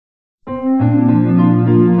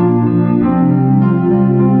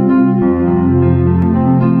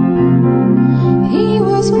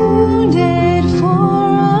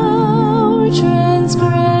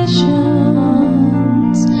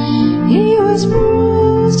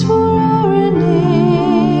bruised for our iniquities.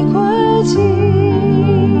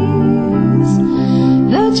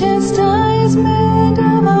 The chastisement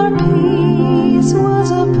of our peace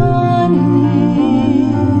was upon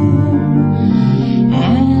him,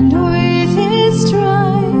 and with his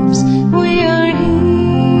stripes we are healed.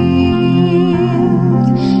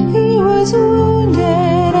 He was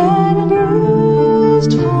wounded and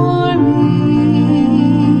bruised for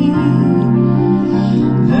me.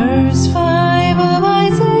 Verse 5 of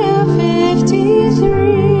Isaiah 53.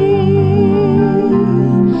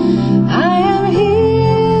 I am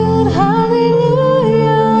healed,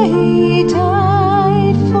 hallelujah, he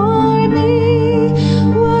died for me.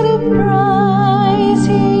 What a price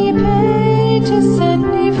he paid to set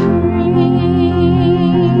me free.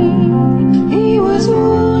 He was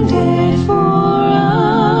wounded for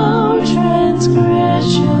our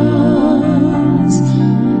transgressions.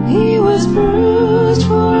 He was bruised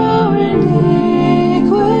for our iniquities.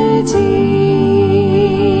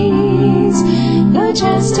 The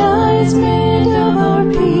chastisement of our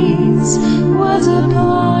peace was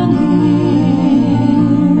upon him,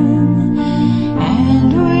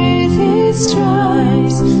 and with his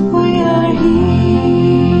stripes we are healed.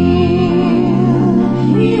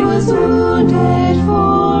 He was wounded for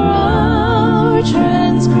our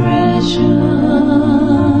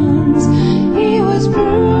transgressions. He was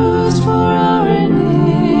bruised for our iniquities.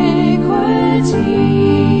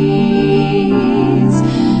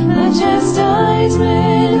 The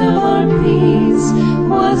chastisement of our peace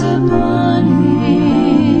was upon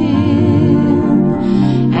him,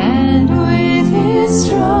 and with his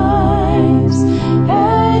stripes,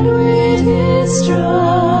 and with his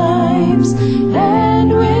stripes,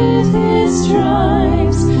 and with his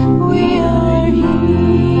stripes, we are healed.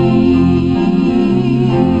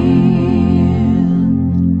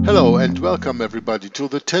 Hello and welcome everybody to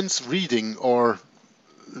the 10th reading, or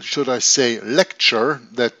should I say lecture,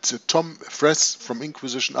 that Tom Fress from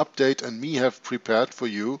Inquisition Update and me have prepared for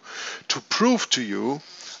you to prove to you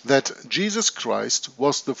that Jesus Christ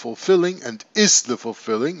was the fulfilling and is the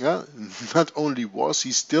fulfilling, not only was,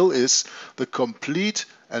 he still is the complete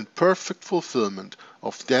and perfect fulfillment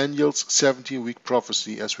of Daniel's 70-week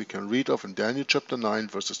prophecy, as we can read of in Daniel chapter 9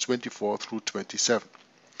 verses 24 through 27.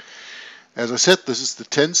 As I said, this is the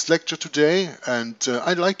 10th lecture today, and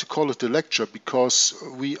I'd like to call it a lecture because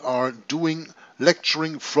we are doing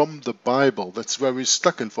lecturing from the Bible. That's where we're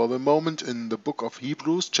stuck in for the moment, in the book of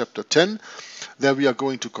Hebrews, chapter 10. There we are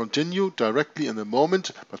going to continue directly in a moment,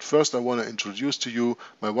 but first I want to introduce to you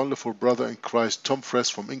my wonderful brother in Christ, Tom Fress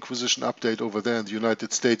from Inquisition Update over there in the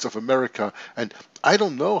United States of America. And I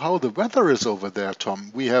don't know how the weather is over there, Tom.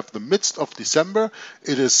 We have the midst of December.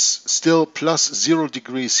 It is still plus 0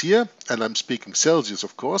 degrees here, and I'm speaking Celsius,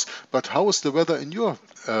 of course, but how is the weather in your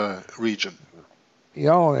region? You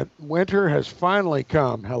know, winter has finally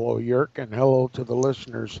come. Hello, Yerk, and hello to the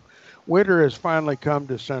listeners. Winter has finally come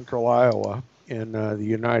to central Iowa in the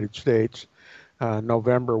United States.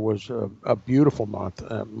 November was a beautiful month.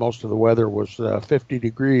 Most of the weather was 50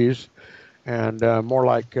 degrees, and more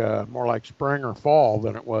like spring or fall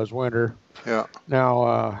than it was winter. Yeah.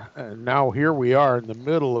 Now here we are in the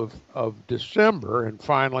middle of December, and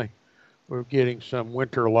finally we're getting some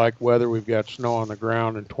winter-like weather. We've got snow on the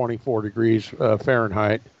ground and 24 degrees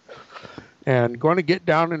Fahrenheit, and going to get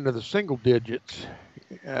down into the single digits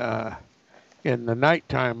in the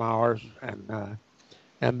nighttime hours, and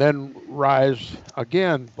then rise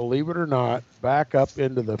again, believe it or not, back up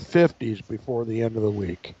into the 50s before the end of the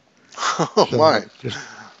week. Oh, so my! Just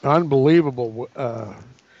unbelievable.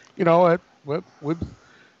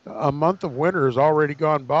 A month of winter has already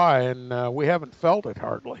gone by, and we haven't felt it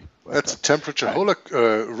hardly. That's a temperature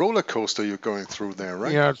roller coaster you're going through there,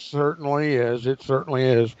 right? Yeah, it certainly is. It certainly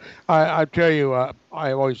is. I tell you,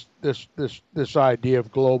 I always this idea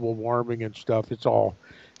of global warming and stuff. It's all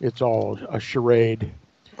a charade.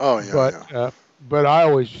 Oh yeah. But I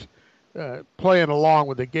always playing along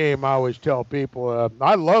with the game. I always tell people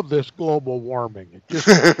I love this global warming.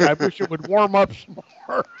 I wish it would warm up some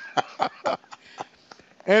more.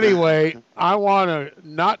 Anyway, I want to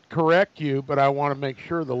not correct you, but I want to make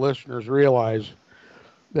sure the listeners realize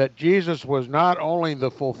that Jesus was not only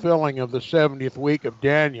the fulfilling of the 70th week of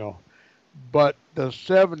Daniel, but the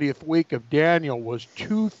 70th week of Daniel was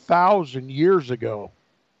 2,000 years ago.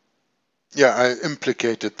 Yeah, I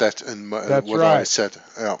implicated that in what I said.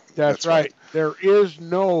 Yeah, that's right. There is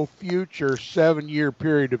no future 7-year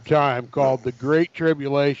period of time called the Great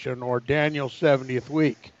Tribulation or Daniel's 70th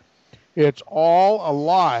week. It's all a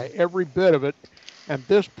lie, every bit of it, and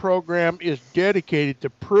this program is dedicated to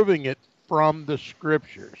proving it from the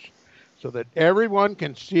Scriptures. so that everyone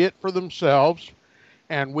can see it for themselves,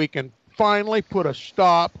 and we can finally put a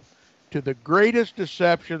stop to the greatest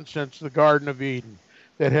deception since the Garden of Eden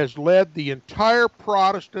that has led the entire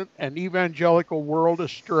Protestant and evangelical world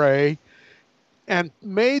astray and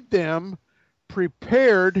made them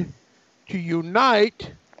prepared to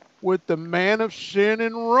unite with the man of sin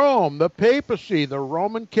in Rome, the papacy, the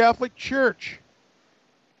Roman Catholic Church.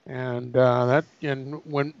 And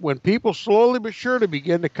when people slowly but surely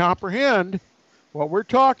begin to comprehend what we're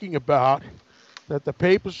talking about, that the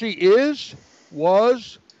papacy is,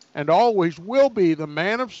 was, and always will be the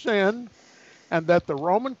man of sin, and that the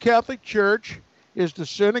Roman Catholic Church is the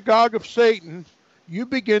synagogue of Satan, you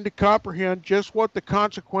begin to comprehend just what the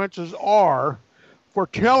consequences are for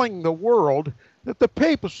telling the world that the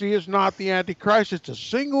papacy is not the Antichrist. It's a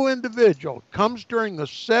single individual. It comes during the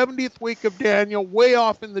 70th week of Daniel, way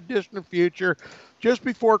off in the distant future, just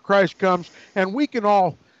before Christ comes, and we can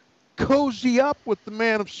all cozy up with the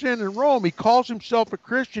man of sin in Rome. He calls himself a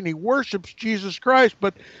Christian. He worships Jesus Christ,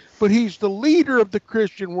 but he's the leader of the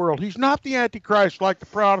Christian world. He's not the Antichrist like the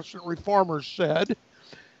Protestant reformers said,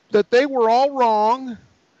 that they were all wrong.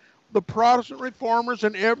 The Protestant reformers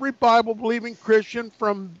and every Bible-believing Christian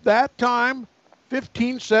from that time,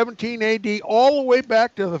 1517 AD, all the way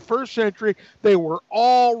back to the first century, they were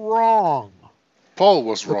all wrong. Paul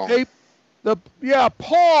was wrong.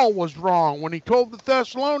 Paul was wrong when he told the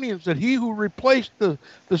Thessalonians that he who replaced the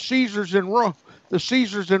Caesars in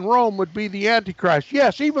Rome would be the Antichrist.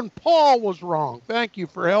 Yes, even Paul was wrong. Thank you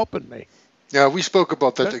for helping me. Yeah, we spoke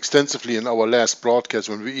about that extensively in our last broadcast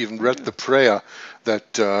when we even read the prayer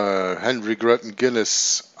that Henry Gretton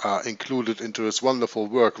Gillis included into his wonderful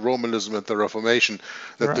work, Romanism and the Reformation,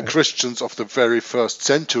 that the Christians of the very first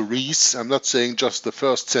centuries, I'm not saying just the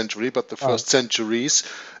first century, but the first centuries,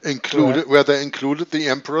 included where they included the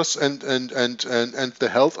emperors and the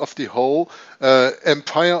health of the whole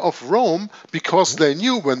empire of Rome, because they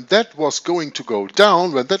knew when that was going to go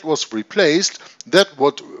down, when that was replaced, that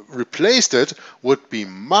what replaced it would be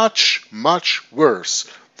much, much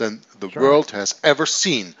worse than the world has ever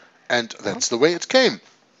seen. And that's the way it came.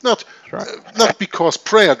 Not because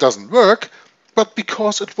prayer doesn't work, but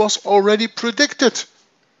because it was already predicted.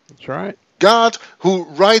 That's right. God, who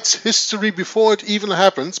writes history before it even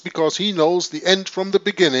happens, because he knows the end from the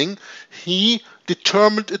beginning, he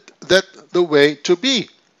determined it that the way to be.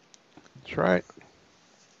 That's right.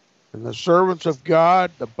 And the servants of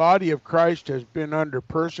God, the body of Christ, has been under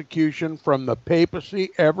persecution from the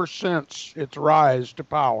papacy ever since its rise to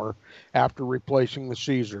power after replacing the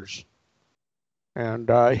Caesars. And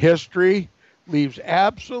history leaves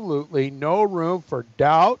absolutely no room for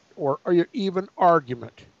doubt or even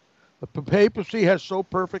argument. The papacy has so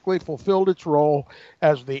perfectly fulfilled its role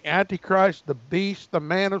as the Antichrist, the beast, the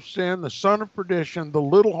man of sin, the son of perdition, the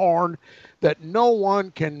little horn, that no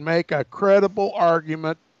one can make a credible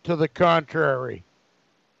argument to the contrary.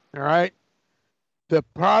 All right? The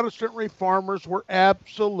Protestant reformers were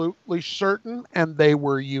absolutely certain, and they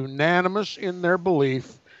were unanimous in their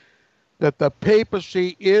belief, that the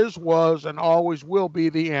papacy is, was, and always will be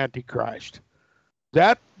the Antichrist.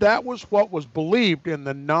 That was what was believed in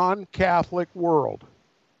the non-Catholic world.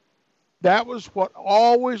 That was what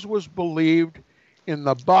always was believed in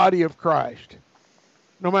the body of Christ.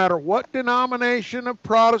 No matter what denomination of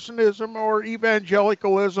Protestantism or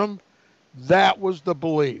evangelicalism, that was the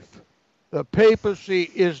belief. The papacy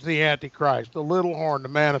is the Antichrist, the little horn, the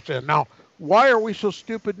man of sin. Now, why are we so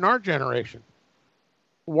stupid in our generation?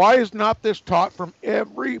 Why is not this taught from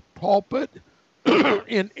every pulpit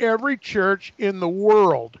in every church in the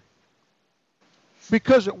world?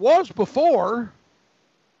 Because it was before.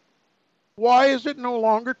 Why is it no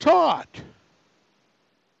longer taught?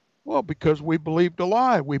 Well, because we believed a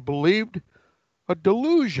lie. We believed a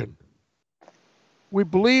delusion. We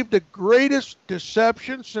believed the greatest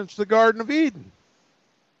deception since the Garden of Eden.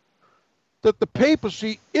 That the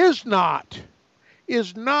papacy is not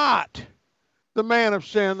the man of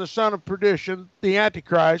sin, the son of perdition, the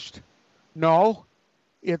Antichrist. No,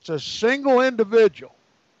 it's a single individual.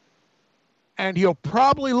 And he'll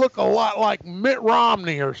probably look a lot like Mitt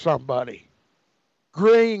Romney or somebody.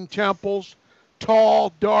 Graying temples,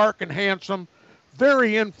 tall, dark, and handsome,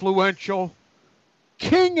 very influential,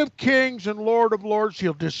 King of kings and Lord of lords.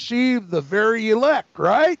 He'll deceive the very elect,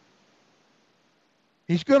 right?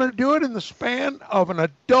 He's going to do it in the span of an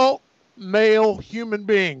adult male human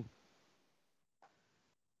being.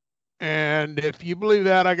 And if you believe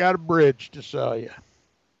that, I got a bridge to sell you.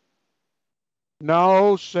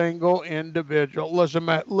 No single individual.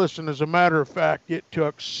 Listen, as a matter of fact, it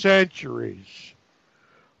took centuries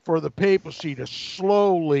for the papacy to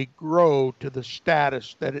slowly grow to the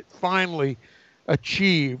status that it finally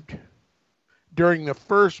achieved during the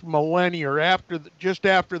first millennia, or just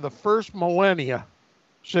after the first millennia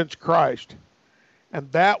since Christ. And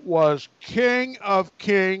that was King of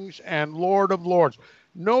Kings and Lord of Lords.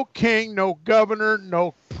 No king, no governor,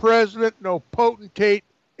 no president, no potentate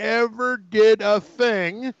ever did a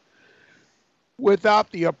thing without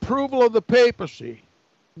the approval of the papacy.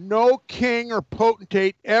 No king or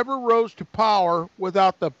potentate ever rose to power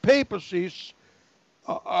without the papacy's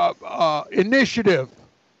initiative.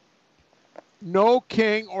 No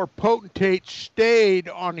king or potentate stayed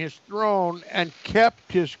on his throne and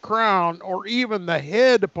kept his crown or even the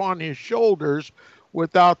head upon his shoulders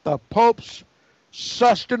without the Pope's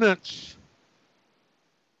sustenance.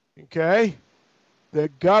 Okay? The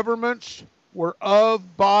governments were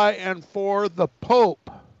of, by, and for the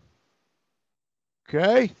Pope.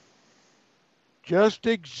 Okay? Just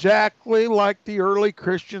exactly like the early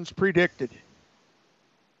Christians predicted.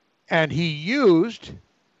 And he used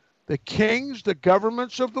the kings, the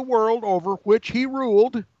governments of the world over which he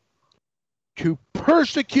ruled, to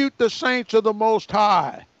persecute the saints of the Most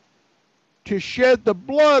High, to shed the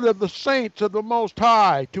blood of the saints of the Most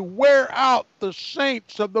High, to wear out the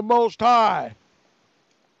saints of the Most High,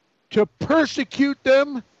 to persecute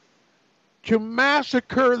them, to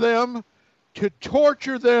massacre them, to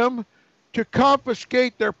torture them, to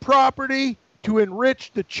confiscate their property, to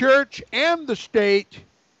enrich the church and the state,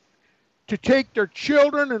 to take their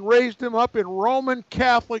children and raise them up in Roman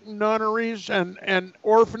Catholic nunneries and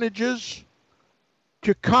orphanages,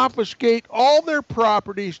 to confiscate all their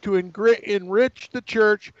properties, to enrich the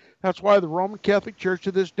church. That's why the Roman Catholic Church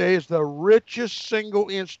to this day is the richest single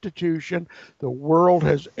institution the world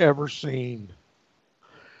has ever seen.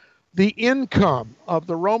 The income of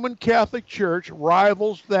the Roman Catholic Church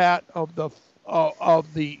rivals that of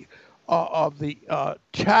the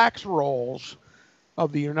tax rolls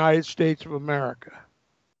of the United States of America.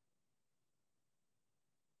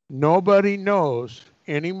 Nobody knows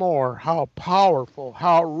anymore how powerful,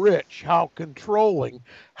 how rich, how controlling,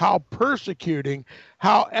 how persecuting,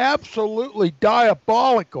 how absolutely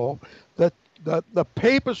diabolical the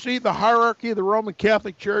papacy, the hierarchy of the Roman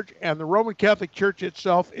Catholic Church, and the Roman Catholic Church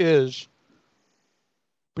itself is,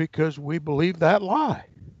 because we believe that lie.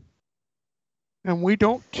 And we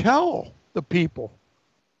don't tell the people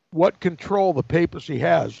what control the papacy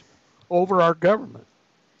has over our government.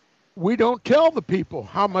 We don't tell the people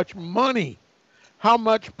how much money, how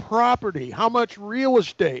much property, how much real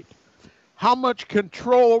estate, how much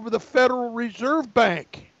control over the Federal Reserve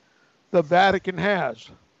Bank the Vatican has.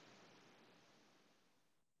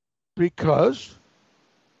 Because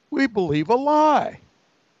we believe a lie,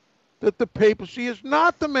 that the papacy is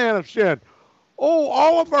not the man of sin. Oh,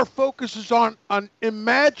 all of our focus is on an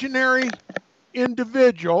imaginary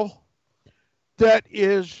individual that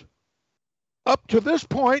is, up to this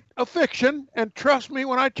point, a fiction. And trust me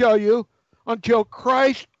when I tell you, until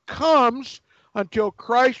Christ comes, until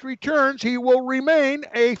Christ returns, he will remain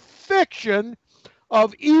a fiction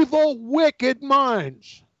of evil, wicked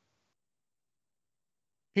minds.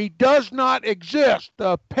 He does not exist.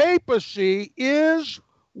 The papacy is,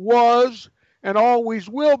 was, and always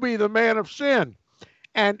will be the man of sin.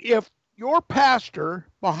 And if your pastor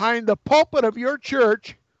behind the pulpit of your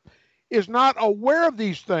church is not aware of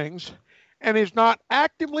these things and is not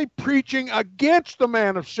actively preaching against the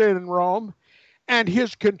man of sin in Rome and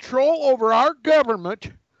his control over our government,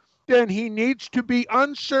 then he needs to be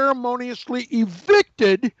unceremoniously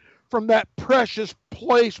evicted from that precious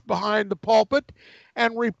place behind the pulpit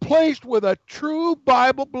and replaced with a true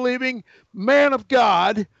Bible-believing man of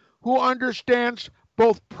God who understands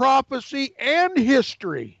both prophecy and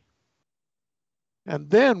history. And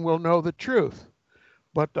then we'll know the truth.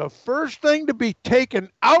 But the first thing to be taken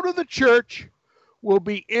out of the church will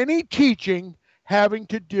be any teaching having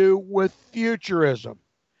to do with futurism.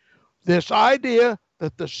 This idea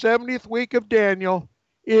that the 70th week of Daniel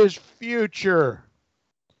is future.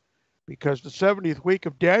 Because the 70th week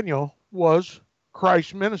of Daniel was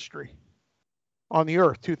Christ's ministry on the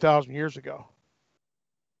earth 2,000 years ago.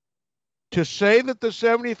 To say that the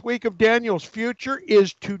 70th week of Daniel's future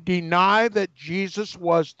is to deny that Jesus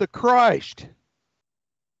was the Christ.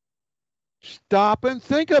 Stop and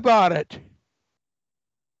think about it.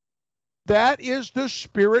 That is the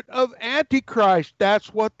spirit of Antichrist.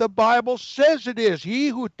 That's what the Bible says it is. He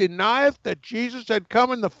who denieth that Jesus had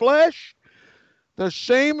come in the flesh, the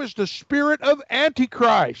same is the spirit of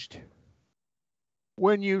Antichrist.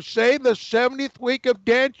 When you say the 70th week of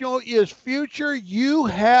Daniel is future, you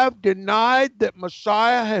have denied that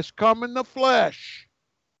Messiah has come in the flesh.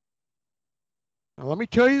 Now, let me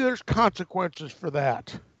tell you, there's consequences for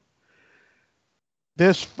that.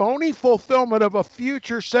 This phony fulfillment of a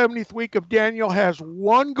future 70th week of Daniel has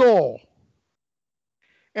one goal,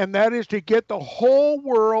 and that is to get the whole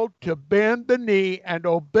world to bend the knee and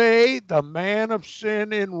obey the man of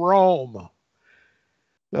sin in Rome.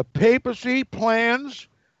 The papacy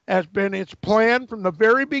has been its plan from the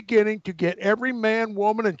very beginning to get every man,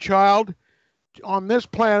 woman, and child on this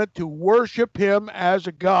planet to worship him as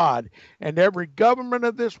a god, and every government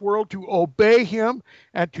of this world to obey him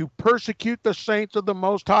and to persecute the saints of the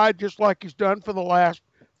Most High, just like he's done for the last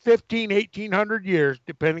 1800 years,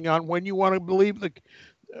 depending on when you want to believe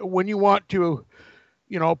when you want to,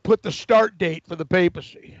 put the start date for the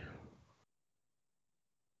papacy.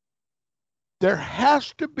 There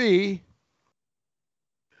has to be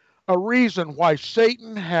a reason why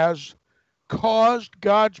Satan has caused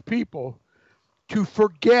God's people to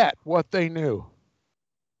forget what they knew,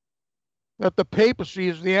 that the papacy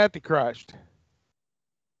is the Antichrist.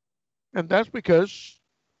 And that's because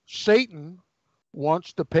Satan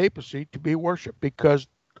wants the papacy to be worshipped, because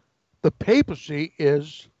the papacy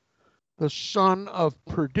is the son of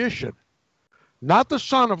perdition, not the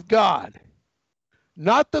son of God,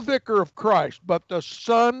 not the vicar of Christ, but the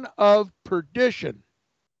son of perdition.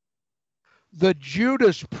 The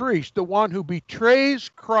Judas priest, the one who betrays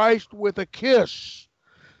Christ with a kiss,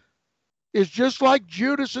 is just like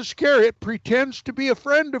Judas Iscariot, pretends to be a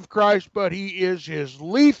friend of Christ, but he is his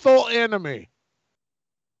lethal enemy.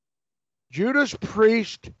 Judas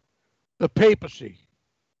priest, the papacy.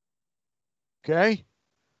 Okay?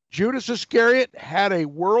 Judas Iscariot had a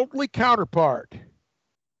worldly counterpart.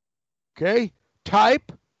 Okay?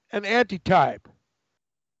 Type and antitype.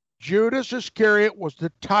 Judas Iscariot was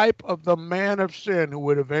the type of the man of sin who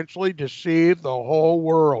would eventually deceive the whole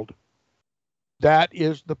world. That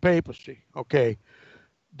is the papacy. Okay,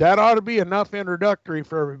 that ought to be enough introductory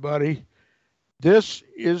for everybody. This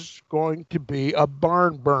is going to be a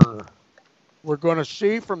barn burner. We're going to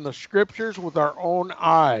see from the scriptures with our own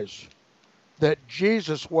eyes that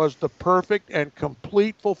Jesus was the perfect and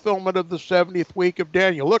complete fulfillment of the 70th week of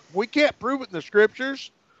Daniel. Look, we can't prove it in the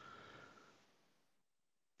scriptures.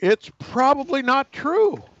 It's probably not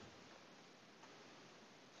true.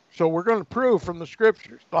 So we're going to prove from the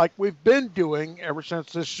scriptures, like we've been doing ever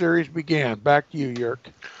since this series began. Back to you, Jörg.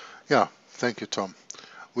 Yeah, thank you, Tom.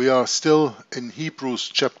 We are still in Hebrews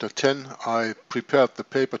chapter 10. I prepared the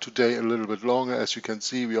paper today a little bit longer. As you can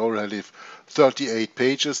see, we already have 38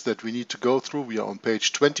 pages that we need to go through. We are on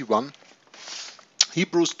page 21.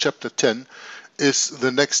 Hebrews chapter 10 is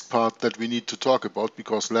the next part that we need to talk about,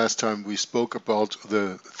 because last time we spoke about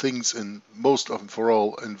the things in most of them for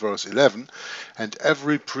all in verse 11. And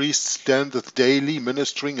every priest standeth daily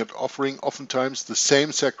ministering and offering oftentimes the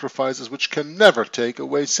same sacrifices which can never take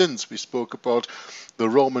away sins. We spoke about the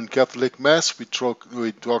Roman Catholic Mass. We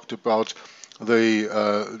talked about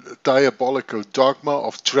the diabolical dogma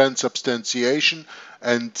of transubstantiation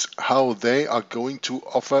and how they are going to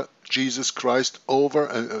offer Jesus Christ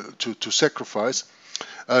over to sacrifice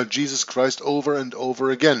Jesus Christ over and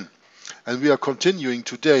over again. And we are continuing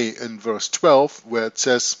today in verse 12, where it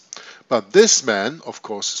says, "But this man," of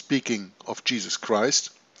course speaking of Jesus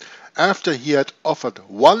Christ, "after he had offered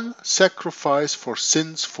one sacrifice for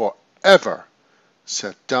sins forever,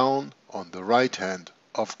 sat down on the right hand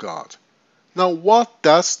of God." Now what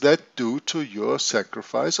does that do to your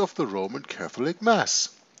sacrifice of the Roman Catholic Mass?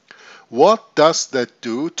 What does that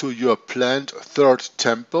do to your planned third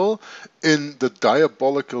temple in the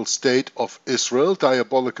diabolical state of Israel?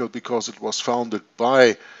 Diabolical because it was founded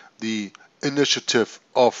by the initiative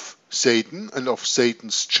of Satan and of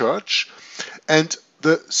Satan's church, and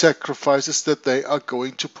the sacrifices that they are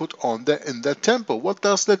going to put on there in that temple. What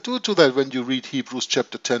does that do to that when you read Hebrews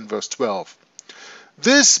chapter 10 verse 12?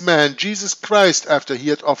 This man, Jesus Christ, after he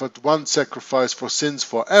had offered one sacrifice for sins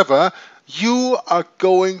forever, you are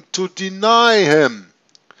going to deny him.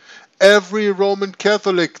 Every Roman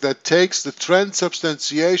Catholic that takes the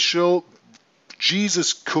transubstantial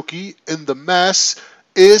Jesus cookie in the Mass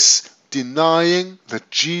is denying that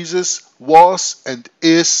Jesus was and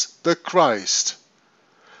is the Christ.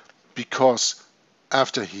 Because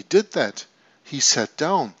after he did that, he sat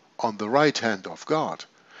down on the right hand of God.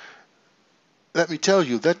 Let me tell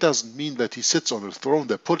you, that doesn't mean that he sits on a throne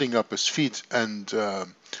there putting up his feet and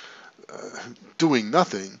doing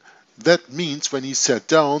nothing. That means when he sat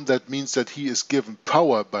down, that means that he is given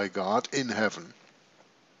power by God in heaven,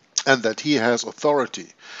 and that he has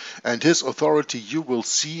authority. And his authority you will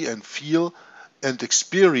see and feel and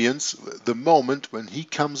experience the moment when he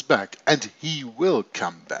comes back. And he will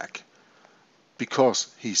come back, because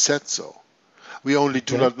he said so. We only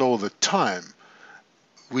do not know the time.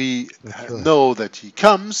 We That's right. know that he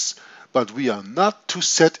comes, but we are not to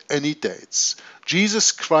set any dates.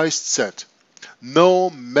 Jesus Christ said, "No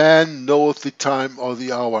man knoweth the time or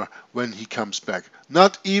the hour when he comes back,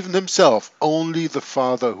 not even himself, only the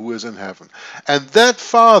Father who is in heaven." And that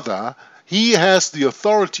Father, he has the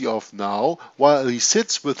authority of now, while he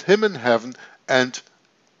sits with him in heaven and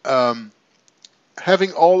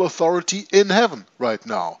having all authority in heaven right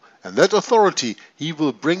now. And that authority he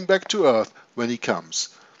will bring back to earth when he comes.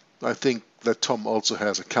 I think that Tom also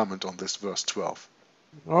has a comment on this verse 12.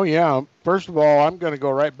 Oh, yeah. First of all, I'm going to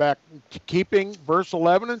go right back to keeping verse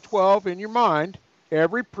 11 and 12 in your mind.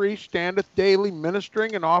 Every priest standeth daily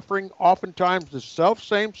ministering and offering oftentimes the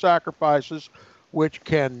selfsame sacrifices, which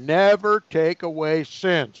can never take away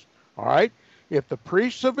sins. All right? If the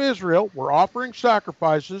priests of Israel were offering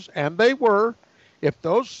sacrifices, and they were, if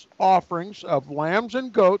those offerings of lambs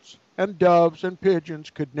and goats and doves and pigeons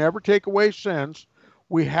could never take away sins,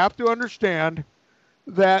 we have to understand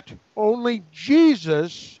that only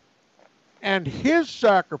Jesus and his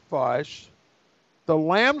sacrifice, the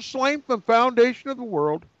lamb slain from the foundation of the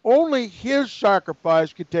world, only his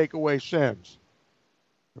sacrifice could take away sins.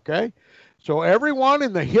 Okay? So everyone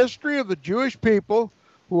in the history of the Jewish people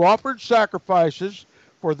who offered sacrifices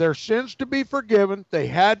for their sins to be forgiven, they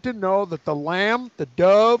had to know that the lamb, the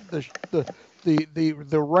dove,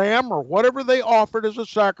 the ram, or whatever they offered as a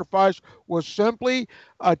sacrifice was simply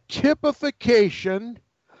a typification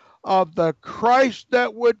of the Christ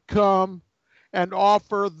that would come and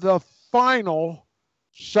offer the final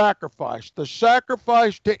sacrifice, the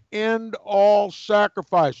sacrifice to end all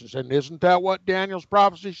sacrifices. And isn't that what Daniel's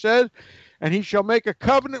prophecy says? And he shall make a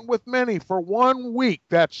covenant with many for 1 week.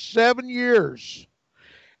 That's 7 years.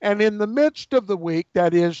 And in the midst of the week,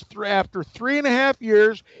 that is, after 3.5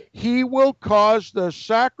 years, he will cause the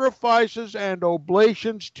sacrifices and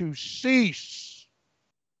oblations to cease.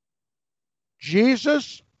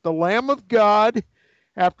 Jesus, the Lamb of God,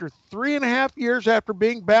 after 3.5 years after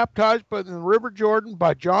being baptized in the River Jordan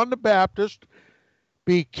by John the Baptist,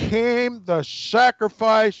 became the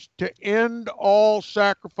sacrifice to end all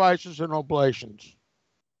sacrifices and oblations.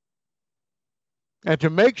 And to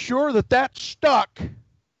make sure that that stuck,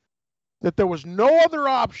 that there was no other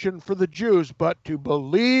option for the Jews but to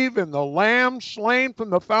believe in the Lamb slain from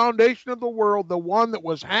the foundation of the world, the one that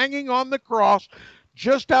was hanging on the cross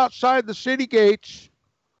just outside the city gates,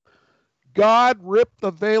 God ripped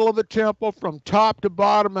the veil of the temple from top to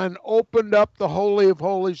bottom and opened up the Holy of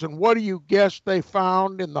Holies. And what do you guess they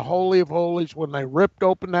found in the Holy of Holies when they ripped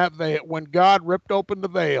open that veil, when God ripped open the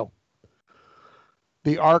veil?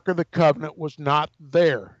 The Ark of the Covenant was not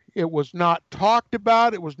there. It was not talked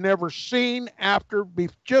about. It was never seen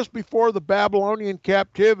just before the Babylonian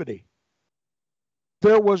captivity.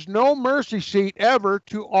 There was no mercy seat ever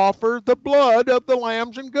to offer the blood of the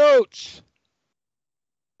lambs and goats.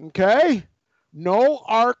 Okay? No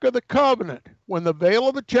Ark of the Covenant. When the veil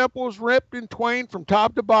of the temple was ripped in twain from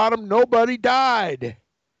top to bottom, nobody died.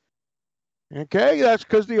 Okay? That's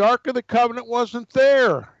because the Ark of the Covenant wasn't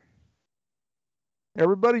there.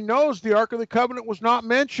 Everybody knows the Ark of the Covenant was not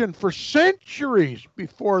mentioned for centuries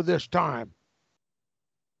before this time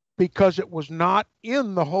because it was not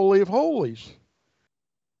in the Holy of Holies.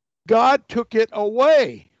 God took it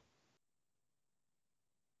away.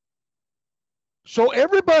 So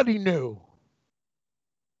everybody knew.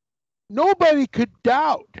 Nobody could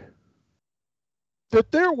doubt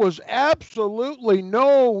that there was absolutely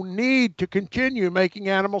no need to continue making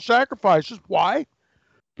animal sacrifices. Why?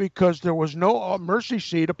 Because there was no mercy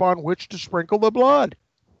seat upon which to sprinkle the blood.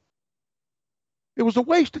 It was a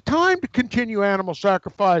waste of time to continue animal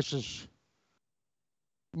sacrifices.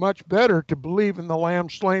 Much better to believe in the Lamb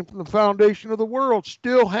slain from the foundation of the world,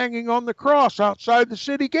 still hanging on the cross outside the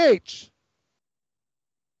city gates.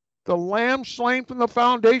 The Lamb slain from the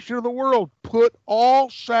foundation of the world put all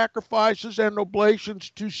sacrifices and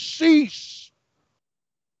oblations to cease.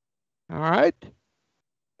 All right?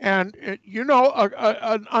 And,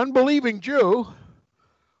 an unbelieving Jew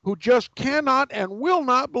who just cannot and will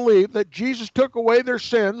not believe that Jesus took away their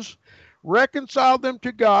sins, reconciled them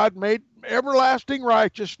to God, made everlasting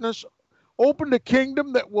righteousness, opened a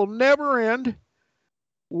kingdom that will never end,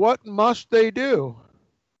 what must they do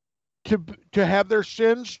to have their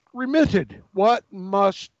sins remitted? What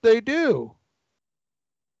must they do?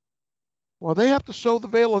 Well, they have to sew the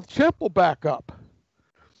veil of the temple back up.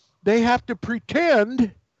 They have to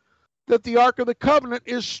pretend that the Ark of the Covenant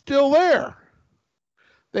is still there.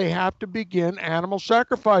 They have to begin animal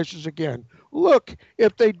sacrifices again. Look,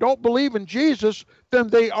 if they don't believe in Jesus, then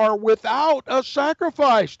they are without a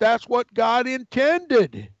sacrifice. That's what God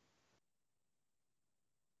intended.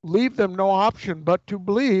 leave them no option but to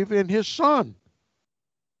believe in his Son.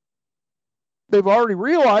 They've already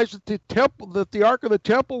realized that the Ark of the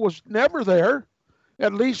Temple was never there,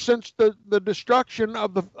 at least since the destruction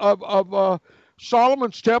of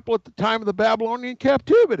Solomon's temple at the time of the Babylonian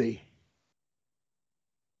captivity.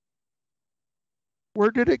 Where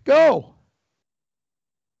did it go?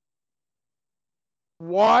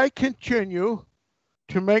 Why continue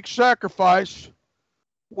to make sacrifice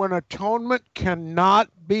when atonement cannot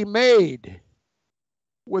be made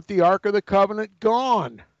with the Ark of the Covenant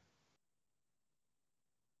gone?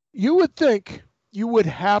 You would think, you would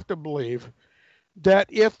have to believe, that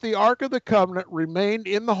if the Ark of the Covenant remained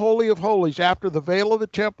in the Holy of Holies after the veil of the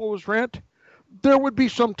temple was rent, there would be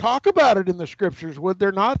some talk about it in the scriptures, would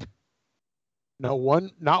there not? Not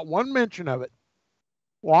one mention of it.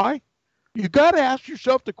 Why? You got to ask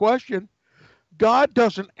yourself the question. God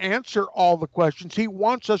doesn't answer all the questions. He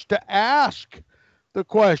wants us to ask the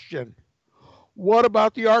question, what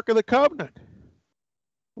about the Ark of the Covenant?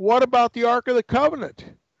 What about the Ark of the Covenant?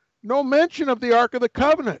 No mention of the Ark of the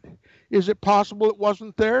Covenant. Is it possible it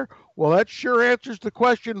wasn't there? Well, that sure answers the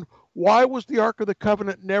question, why was the Ark of the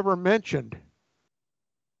Covenant never mentioned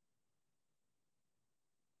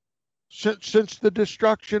since the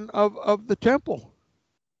destruction of the temple?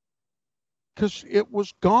 Because it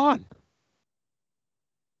was gone.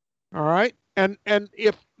 All right? And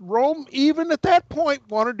if Rome, even at that point,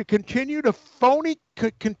 wanted to continue to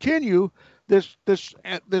continue this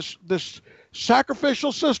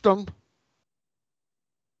sacrificial system,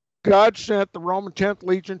 God sent the Roman 10th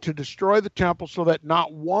Legion to destroy the temple so that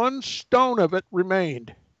not one stone of it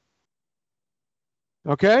remained.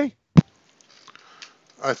 Okay?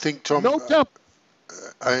 I think, Tom, No temple.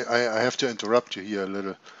 I have to interrupt you here a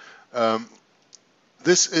little.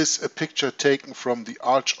 This is a picture taken from the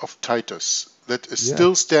Arch of Titus that is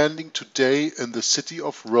still standing today in the city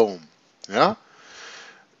of Rome. Yeah?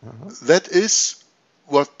 That is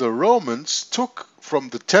what the Romans took from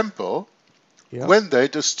the temple when they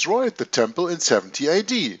destroyed the temple in 70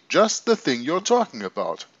 AD. Just the thing you're talking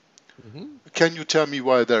about. Can you tell me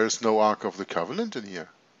why there is no Ark of the Covenant in here?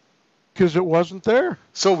 Because it wasn't there.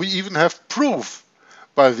 So we even have proof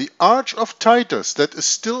by the Arch of Titus that is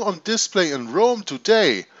still on display in Rome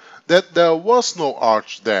today that there was no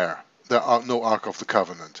arch there. There are no Ark of the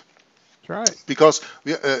Covenant. That's right. Because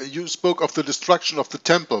you spoke of the destruction of the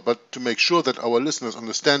temple, but to make sure that our listeners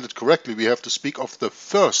understand it correctly, we have to speak of the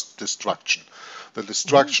first destruction. The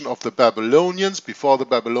destruction of the Babylonians before the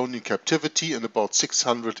Babylonian captivity in about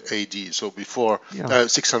 600 AD, so before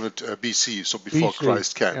 600 BC, so before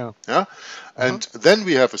Christ came. And then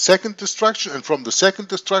we have a second destruction, and from the second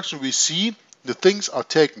destruction we see the things are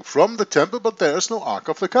taken from the temple, but there is no Ark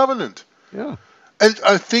of the Covenant. And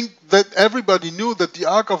I think that everybody knew that the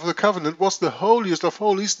Ark of the Covenant was the holiest of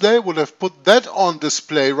holies. They would have put that on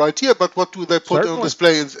display right here, but what do they put on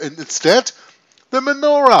display instead? The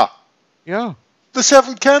menorah. The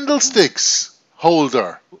 7 candlesticks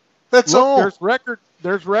holder. That's all.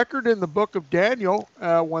 There's record in the book of Daniel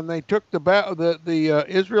when they took the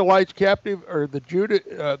Israelites captive, or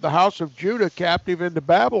the house of Judah captive into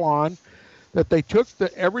Babylon, that they took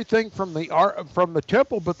everything from the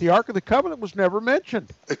temple, but the Ark of the Covenant was never mentioned.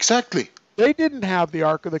 Exactly. They didn't have the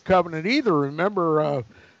Ark of the Covenant either. Remember,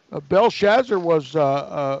 Belshazzar was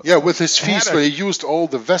with his feast where he used all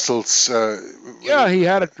the vessels. He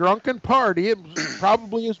had a drunken party. It was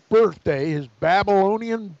probably his birthday, his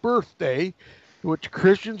Babylonian birthday, which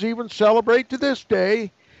Christians even celebrate to this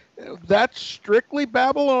day. That's strictly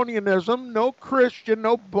Babylonianism. No Christian,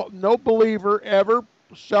 no believer ever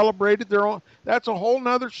celebrated their own. That's a whole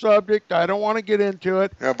nother subject. I don't want to get into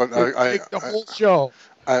it. Yeah, but the whole show.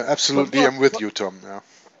 I absolutely am with you, Tom. Yeah.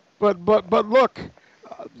 But look.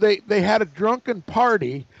 They had a drunken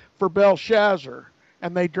party for Belshazzar,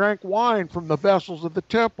 and they drank wine from the vessels of the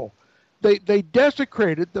temple. They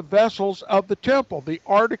desecrated the vessels of the temple, the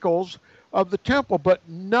articles of the temple, but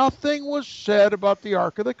nothing was said about the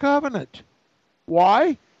Ark of the Covenant.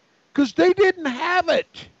 Why? Because they didn't have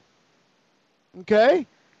it. Okay?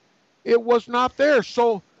 It was not there.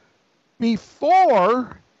 So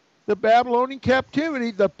before the Babylonian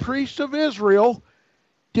captivity, the priests of Israel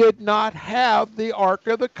did not have the Ark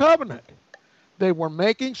of the Covenant. They were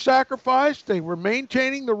making sacrifice. They were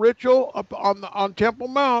maintaining the ritual on Temple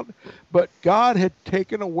Mount, but God had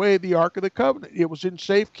taken away the Ark of the Covenant. It was in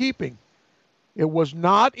safekeeping. It was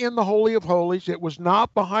not in the Holy of Holies. It was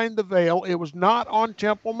not behind the veil. It was not on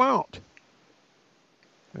Temple Mount.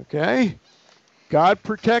 Okay? God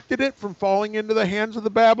protected it from falling into the hands of the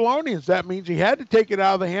Babylonians. That means he had to take it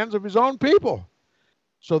out of the hands of his own people.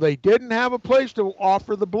 So they didn't have a place to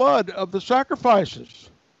offer the blood of the sacrifices.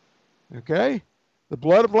 Okay? The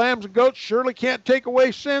blood of lambs and goats surely can't take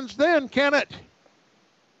away sins then, can it?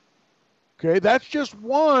 Okay, that's just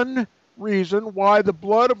one reason why the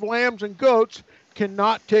blood of lambs and goats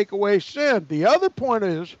cannot take away sin. The other point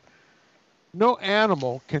is, no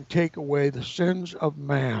animal can take away the sins of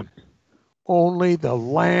man. Only the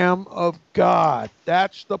Lamb of God.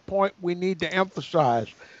 That's the point we need to emphasize.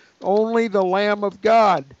 Only the Lamb of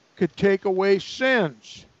God could take away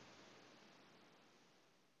sins.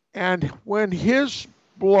 And when his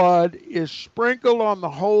blood is sprinkled on the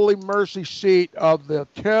holy mercy seat of the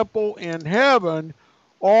temple in heaven,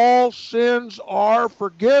 all sins are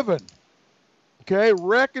forgiven. Okay,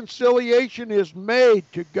 reconciliation is made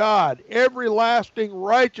to God. Everlasting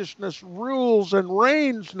righteousness rules and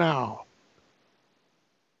reigns now.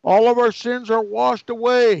 All of our sins are washed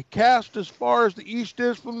away, cast as far as the east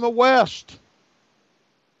is from the west.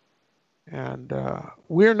 And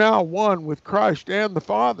we're now one with Christ and the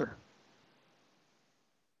Father.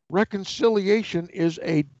 Reconciliation is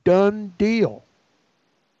a done deal.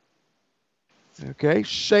 Okay,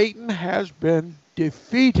 Satan has been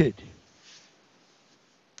defeated.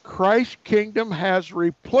 Christ's kingdom has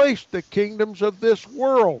replaced the kingdoms of this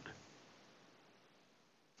world.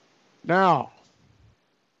 Now,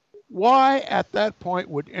 why at that point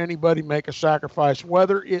would anybody make a sacrifice,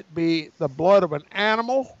 whether it be the blood of an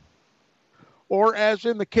animal, or as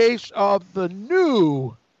in the case of the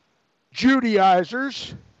new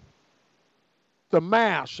Judaizers, the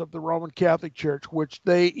Mass of the Roman Catholic Church, which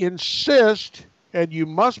they insist, and you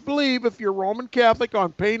must believe if you're Roman Catholic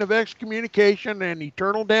on pain of excommunication and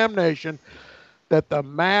eternal damnation, that the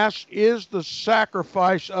Mass is the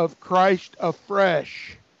sacrifice of Christ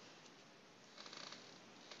afresh.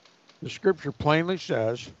 The scripture plainly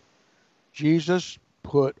says Jesus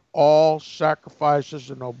put all sacrifices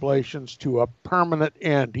and oblations to a permanent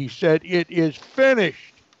end. He said, "It is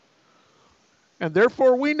finished." And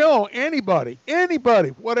therefore we know anybody,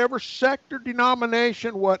 whatever sect or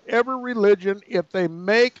denomination, whatever religion, if they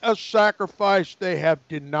make a sacrifice, they have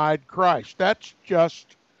denied Christ. That's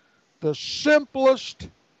just the simplest,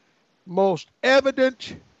 most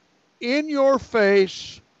evident, in your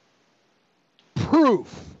face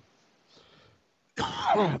proof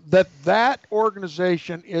that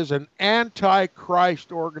organization is an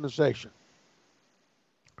anti-Christ organization.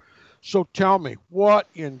 So tell me, what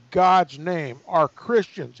in God's name are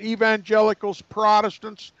Christians, evangelicals,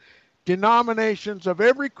 Protestants, denominations of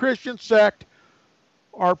every Christian sect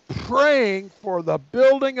are praying for the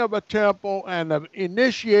building of a temple and the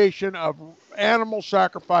initiation of animal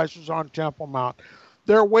sacrifices on Temple Mount?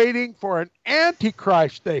 They're waiting for an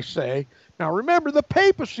antichrist, they say. Now remember, the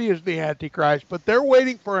papacy is the antichrist, but they're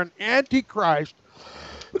waiting for an antichrist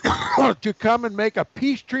to come and make a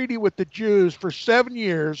peace treaty with the Jews for 7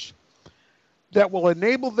 years that will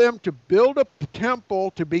enable them to build a temple,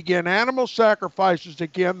 to begin animal sacrifices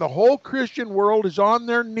again. The whole Christian world is on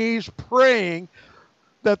their knees praying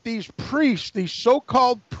that these priests, these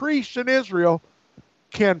so-called priests in Israel,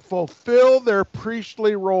 can fulfill their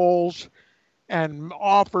priestly roles and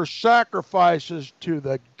offer sacrifices to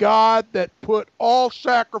the God that put all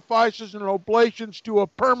sacrifices and oblations to a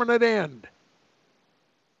permanent end.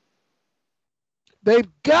 They've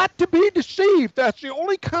got to be deceived. That's the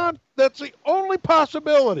only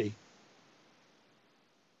possibility.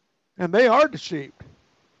 And they are deceived.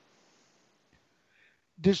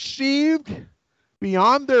 Deceived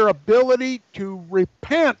beyond their ability to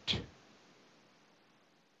repent.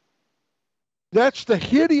 That's the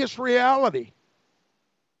hideous reality.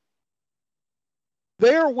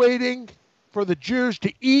 They're waiting for the Jews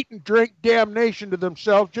to eat and drink damnation to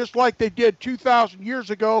themselves, just like they did 2,000 years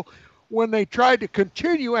ago when they tried to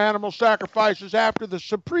continue animal sacrifices after the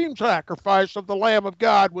supreme sacrifice of the Lamb of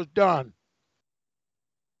God was done.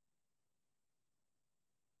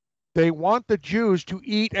 They want the Jews to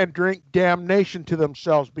eat and drink damnation to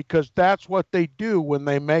themselves because that's what they do when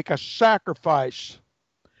they make a sacrifice.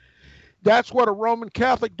 That's what a Roman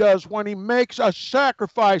Catholic does when he makes a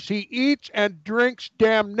sacrifice. He eats and drinks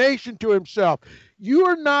damnation to himself. You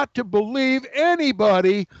are not to believe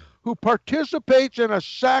anybody who participates in a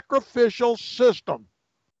sacrificial system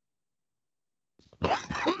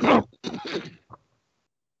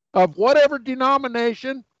of whatever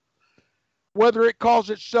denomination, whether it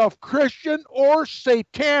calls itself Christian or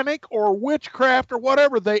satanic or witchcraft or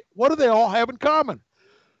whatever. What do they all have in common?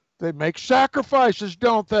 They make sacrifices,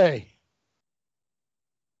 don't they?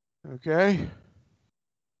 Okay?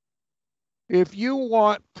 If you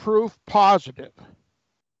want proof positive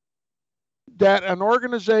that an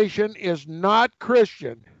organization is not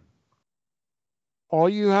Christian, all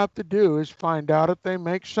you have to do is find out if they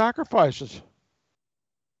make sacrifices.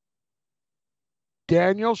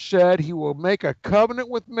 Daniel said he will make a covenant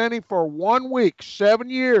with many for 1 week, 7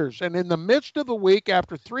 years. And in the midst of the week,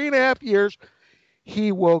 after 3.5 years,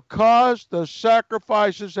 he will cause the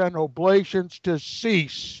sacrifices and oblations to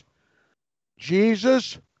cease.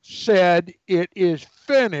 Jesus said, it is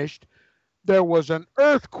finished. There was an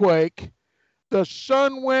earthquake. The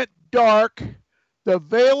sun went dark. The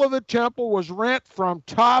veil of the temple was rent from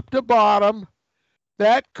top to bottom.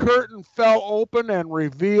 That curtain fell open and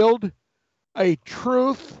revealed a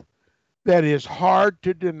truth that is hard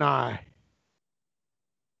to deny.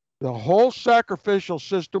 The whole sacrificial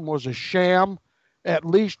system was a sham, at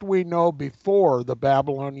least we know before the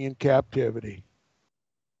Babylonian captivity.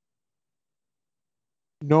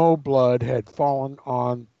 No blood had fallen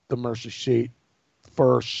on the mercy seat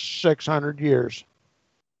for 600 years.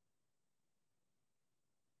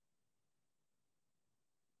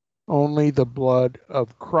 Only the blood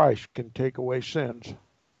of Christ can take away sins.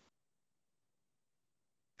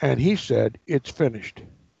 And he said, it's finished.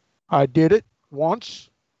 I did it once.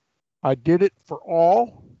 I did it for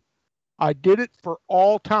all. I did it for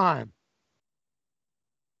all time.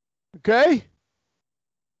 Okay?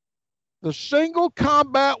 The single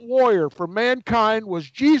combat warrior for mankind was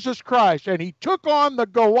Jesus Christ, and he took on the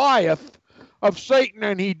Goliath of Satan,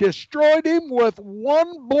 and he destroyed him with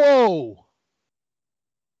one blow.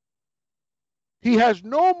 He has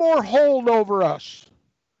no more hold over us.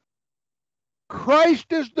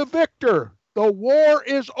 Christ is the victor. The war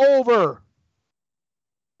is over.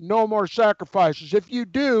 No more sacrifices. If you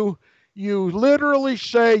do, you literally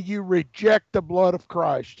say you reject the blood of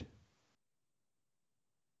Christ.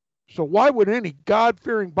 So why would any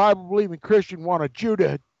God-fearing, Bible-believing Christian want a Jew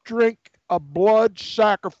to drink a blood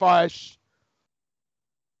sacrifice,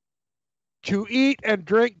 to eat and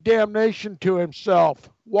drink damnation to himself?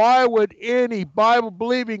 Why would any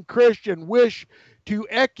Bible-believing Christian wish to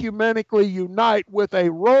ecumenically unite with a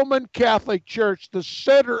Roman Catholic Church, the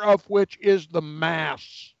center of which is the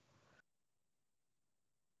Mass?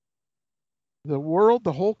 The world,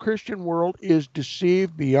 the whole Christian world, is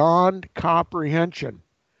deceived beyond comprehension.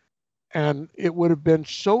 And it would have been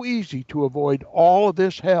so easy to avoid all of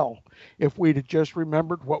this hell if we'd have just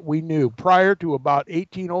remembered what we knew prior to about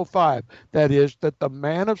 1805. That is, that the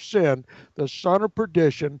man of sin, the son of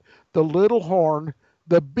perdition, the little horn,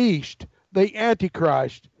 the beast, the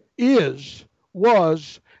Antichrist is,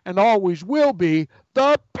 was, and always will be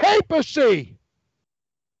the papacy.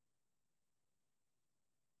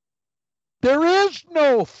 There is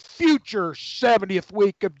no future 70th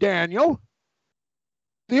week of Daniel.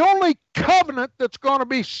 The only covenant that's going to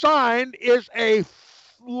be signed is a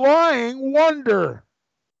lying wonder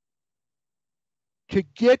to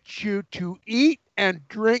get you to eat and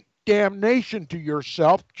drink damnation to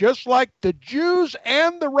yourself, just like the Jews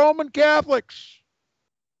and the Roman Catholics.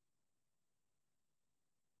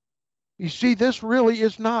 You see, this really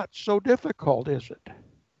is not so difficult, is it?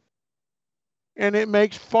 And it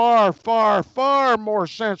makes far, far, far more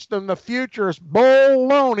sense than the futurist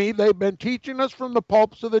baloney they've been teaching us from the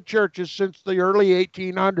pulpits of the churches since the early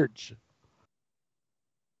 1800s.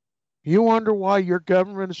 You wonder why your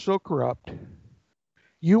government is so corrupt.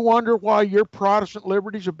 You wonder why your Protestant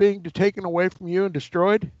liberties are being taken away from you and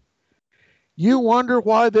destroyed. You wonder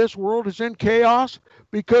why this world is in chaos?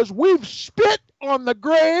 Because we've spit on the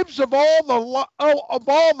graves of all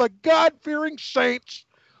the God-fearing saints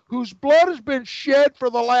whose blood has been shed for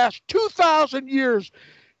the last 2,000 years,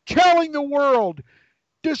 telling the world,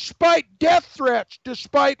 despite death threats,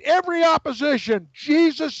 despite every opposition,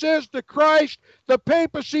 Jesus is the Christ, the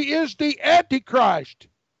papacy is the Antichrist.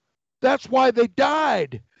 That's why they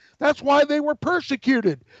died. That's why they were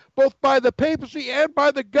persecuted, both by the papacy and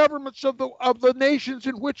by the governments of the nations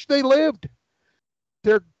in which they lived.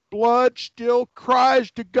 Their blood still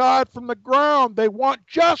cries to God from the ground. They want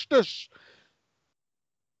justice.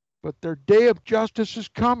 But their day of justice is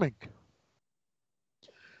coming.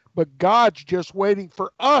 But God's just waiting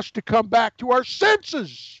for us to come back to our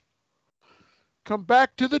senses. Come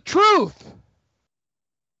back to the truth.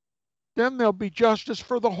 Then there'll be justice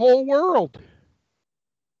for the whole world.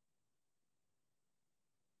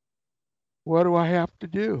 What do I have to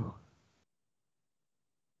do?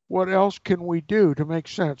 What else can we do to make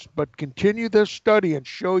sense but continue this study and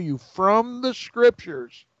show you from the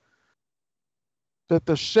scriptures that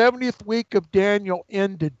the 70th week of Daniel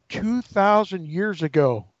ended 2,000 years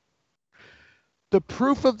ago. The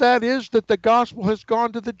proof of that is that the gospel has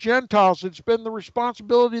gone to the Gentiles. It's been the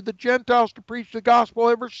responsibility of the Gentiles to preach the gospel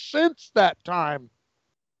ever since that time.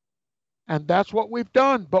 And that's what we've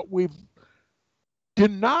done. But we've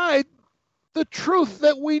denied the truth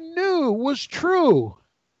that we knew was true.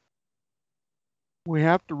 We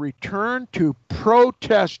have to return to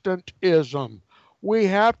Protestantism. We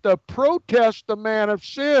have to protest the man of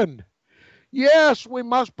sin. Yes, we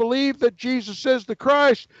must believe that Jesus is the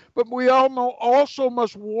Christ, but we also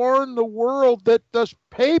must warn the world that the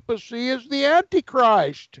papacy is the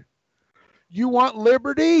Antichrist. You want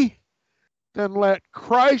liberty? Then let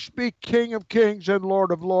Christ be King of Kings and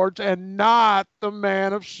Lord of Lords, and not the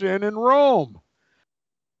man of sin in Rome.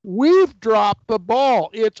 We've dropped the ball.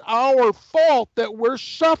 It's our fault that we're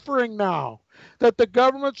suffering now, that the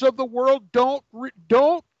governments of the world don't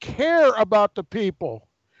care about the people,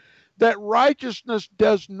 that righteousness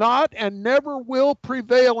does not and never will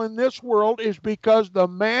prevail in this world is because the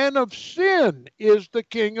man of sin is the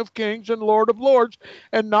King of Kings and Lord of Lords,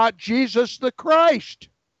 and not Jesus the Christ.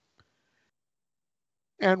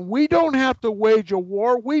 And we don't have to wage a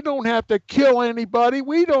war. We don't have to kill anybody.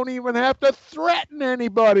 We don't even have to threaten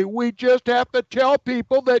anybody. We just have to tell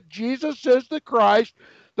people that Jesus is the Christ,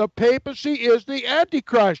 the papacy is the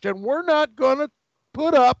Antichrist, and we're not going to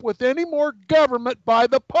put up with any more government by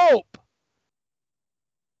the Pope.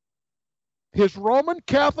 His Roman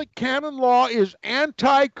Catholic canon law is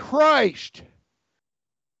anti-Christ.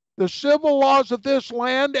 The civil laws of this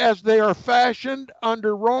land, as they are fashioned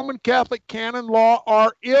under Roman Catholic canon law,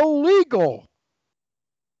 are illegal.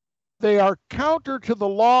 They are counter to the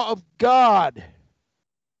law of God.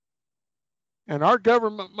 And our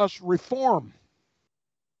government must reform,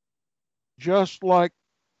 just like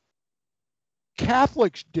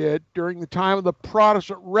Catholics did during the time of the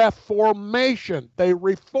Protestant Reformation. They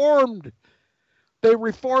reformed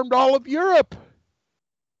all of Europe.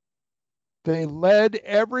 They led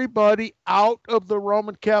everybody out of the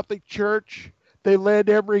Roman Catholic Church. They led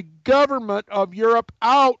every government of Europe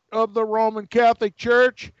out of the Roman Catholic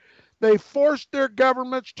Church. They forced their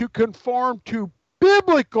governments to conform to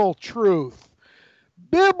biblical truth,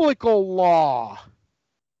 biblical law,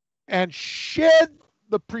 and shed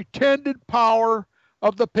the pretended power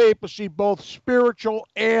of the papacy, both spiritual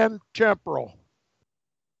and temporal.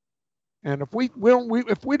 And if we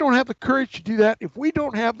don't have the courage to do that, if we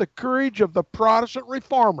don't have the courage of the Protestant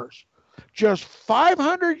reformers just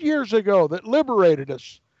 500 years ago that liberated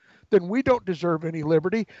us, then we don't deserve any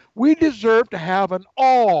liberty. We deserve to have an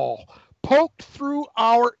awl poked through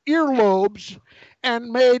our earlobes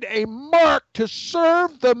and made a mark to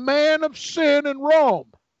serve the man of sin in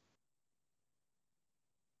Rome.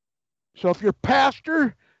 So if your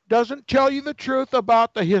pastor doesn't tell you the truth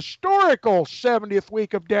about the historical 70th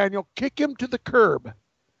week of Daniel, kick him to the curb.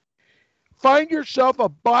 Find yourself a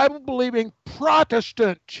Bible-believing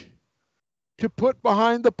Protestant to put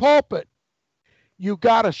behind the pulpit. You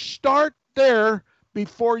got to start there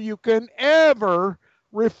before you can ever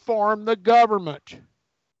reform the government.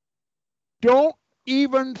 Don't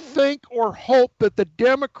even think or hope that the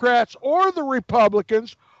Democrats or the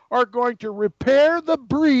Republicans are going to repair the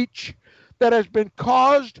breach that has been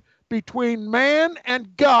caused between man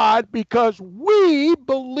and God because we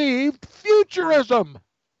believed futurism.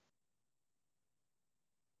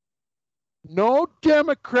 No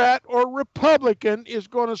Democrat or Republican is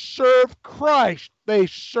going to serve Christ. They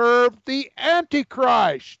serve the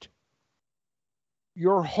Antichrist.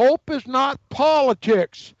 Your hope is not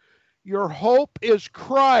politics. Your hope is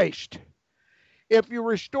Christ. If you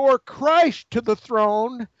restore Christ to the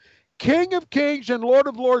throne, King of Kings and Lord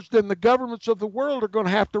of Lords, then the governments of the world are going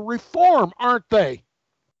to have to reform, aren't they?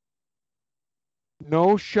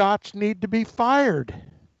 No shots need to be fired.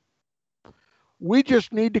 We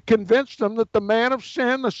just need to convince them that the man of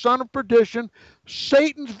sin, the son of perdition,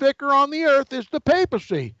 Satan's vicar on the earth is the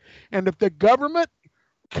papacy. And if the government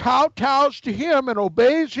kowtows to him and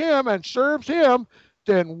obeys him and serves him,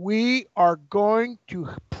 then we are going to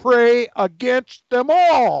pray against them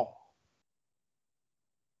all.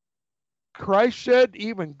 Christ said,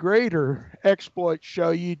 even greater exploits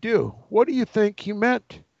shall ye do. What do you think he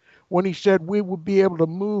meant when he said we would be able to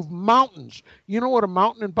move mountains? You know what a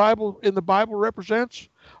mountain in the Bible represents?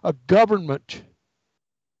 A government.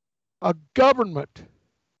 A government.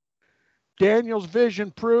 Daniel's vision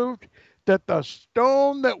proved that the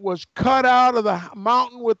stone that was cut out of the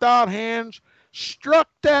mountain without hands struck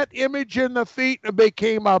that image in the feet and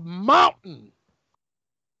became a mountain.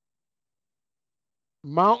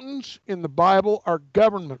 Mountains in the Bible are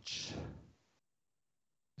governments.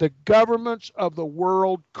 The governments of the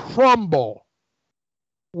world crumble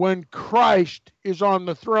when Christ is on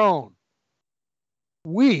the throne.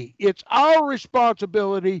 It's our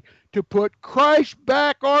responsibility to put Christ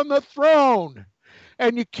back on the throne.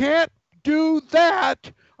 And you can't do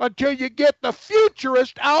that until you get the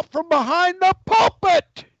futurist out from behind the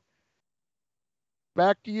pulpit.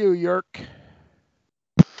 Back to you, Yerk.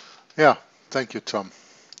 Yeah, Thank you, Tom.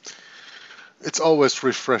 It's always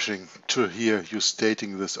refreshing to hear you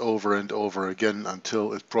stating this over and over again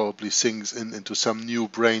until it probably sinks into some new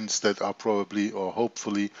brains that are probably or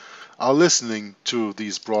hopefully are listening to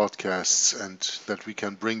these broadcasts, and that we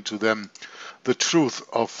can bring to them the truth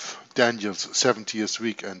of Daniel's 70th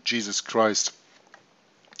week and Jesus Christ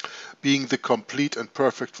being the complete and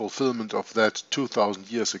perfect fulfillment of that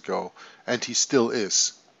 2000 years ago. And he still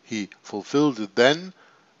is. He fulfilled it then,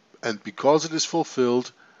 and because it is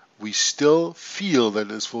fulfilled, we still feel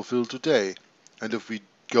that it is fulfilled today. And if we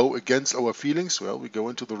go against our feelings, well, we go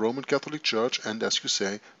into the Roman Catholic Church and, as you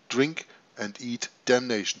say, drink and eat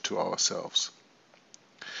damnation to ourselves.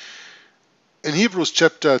 In Hebrews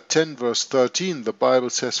chapter 10 verse 13, the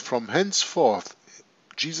Bible says, "From henceforth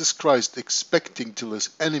Jesus Christ expecting till his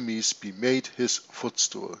enemies be made his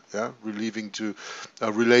footstool." Yeah, relating to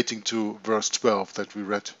verse 12 that we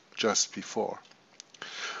read just before.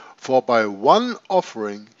 "For by one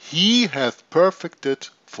offering he hath perfected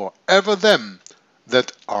forever them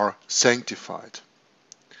that are sanctified."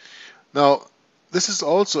 Now, this is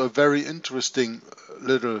also a very interesting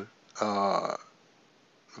little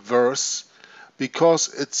verse,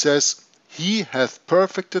 because it says, "He hath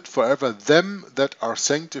perfected forever them that are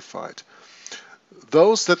sanctified."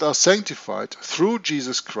 Those that are sanctified through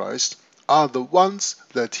Jesus Christ are the ones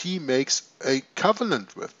that he makes a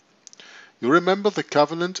covenant with. You remember the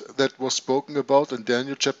covenant that was spoken about in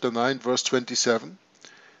Daniel chapter 9 verse 27?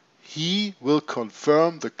 "He will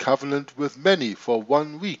confirm the covenant with many for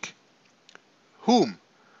 1 week." Whom?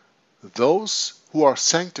 Those who are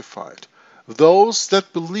sanctified. Those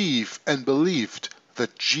that believe and believed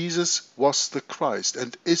that Jesus was the Christ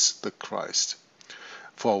and is the Christ.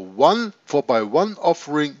 For by one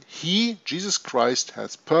offering he, Jesus Christ,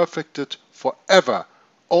 has perfected forever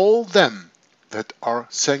all them that are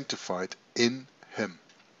sanctified in him.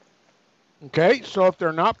 Okay, so if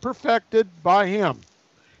they're not perfected by him,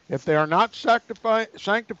 if they are not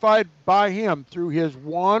sanctified by him through his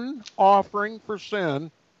one offering for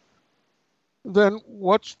sin, then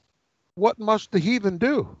what must the heathen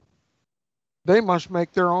do? They must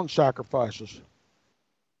make their own sacrifices.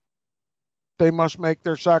 They must make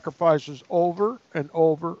their sacrifices over and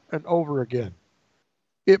over and over again.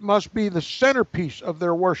 It must be the centerpiece of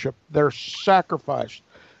their worship, their sacrifice.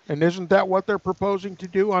 And isn't that what they're proposing to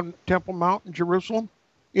do on Temple Mount in Jerusalem,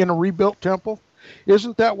 in a rebuilt temple?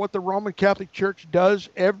 Isn't that what the Roman Catholic Church does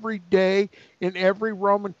every day in every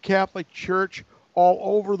Roman Catholic church all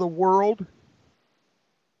over the world?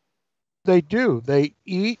 They do. They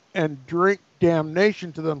eat and drink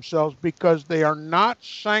damnation to themselves because they are not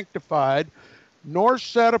sanctified, nor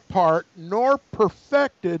set apart, nor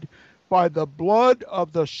perfected by the blood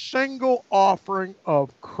of the single offering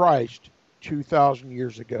of Christ 2,000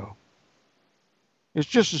 years ago. It's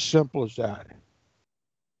just as simple as that.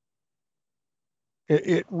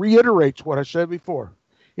 It reiterates what I said before.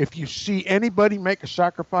 If you see anybody make a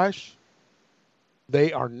sacrifice,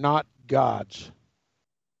 they are not gods.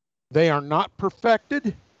 They are not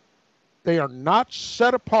perfected. They are not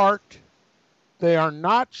set apart. They are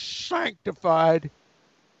not sanctified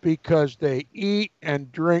because they eat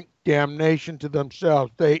and drink damnation to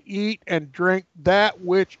themselves. They eat and drink that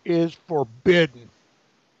which is forbidden.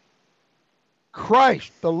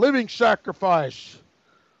 Christ, the living sacrifice,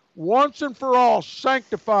 once and for all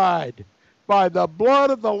sanctified by the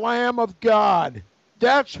blood of the Lamb of God.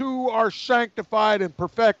 That's who are sanctified and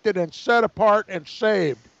perfected and set apart and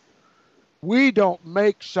saved. We don't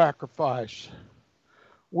make sacrifice.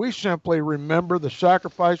 We simply remember the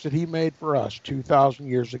sacrifice that he made for us 2,000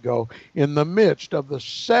 years ago in the midst of the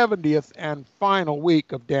 70th and final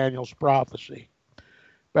week of Daniel's prophecy.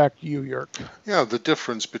 Back to you, Jörg. Yeah, the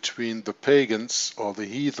difference between the pagans or the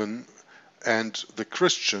heathen and the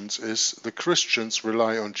Christians is the Christians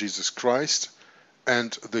rely on Jesus Christ,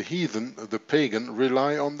 and the heathen, the pagan,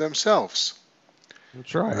 rely on themselves.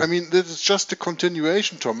 That's right. I mean, this is just a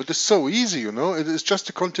continuation, Tom. It is so easy, you know. It is just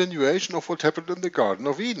a continuation of what happened in the Garden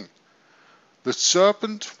of Eden. The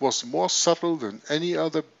serpent was more subtle than any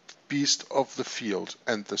other beast of the field.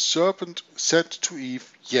 And the serpent said to Eve,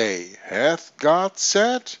 "Yea, hath God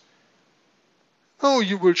said? No,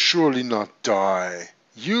 you will surely not die.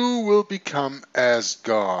 You will become as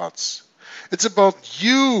gods." It's about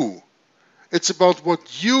you. It's about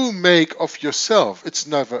what you make of yourself. It's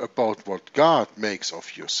never about what God makes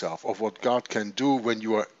of yourself, or what God can do when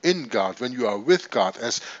you are in God, when you are with God.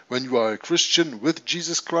 As when you are a Christian with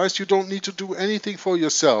Jesus Christ, you don't need to do anything for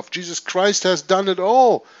yourself. Jesus Christ has done it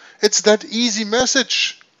all. It's that easy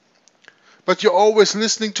message. But you're always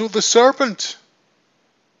listening to the serpent.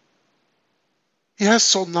 He has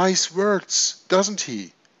so nice words, doesn't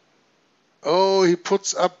he? Oh, he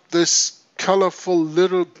puts up this colorful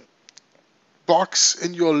little box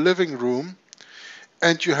in your living room,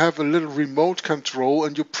 and you have a little remote control,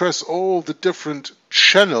 and you press all the different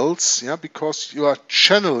channels, yeah, because you are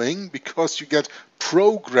channeling, because you get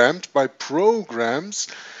programmed by programs,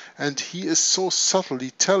 and he is so subtly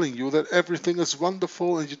telling you that everything is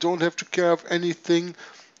wonderful and you don't have to care of anything,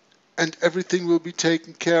 and everything will be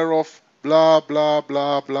taken care of, blah, blah,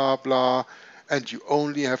 blah, blah, blah, and you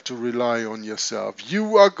only have to rely on yourself.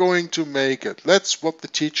 You are going to make it. That's what the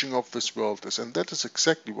teaching of this world is, and that is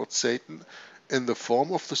exactly what Satan, in the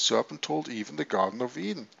form of the serpent, told Eve in the Garden of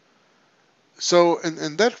Eden. So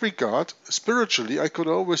in that regard, spiritually, I could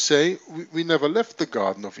always say we never left the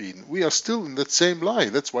Garden of Eden. We are still in that same lie.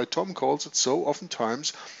 That's why Tom calls it so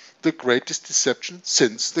oftentimes the greatest deception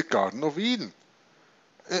since the Garden of Eden.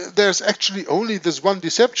 There's actually only this one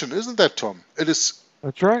deception, isn't that, Tom? That's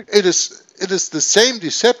right. It is the same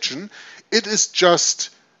deception. It's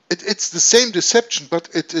the same deception, but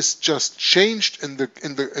it is just changed in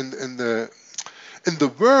the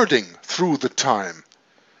wording through the time.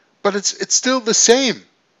 But it's still the same.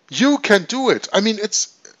 You can do it. I mean,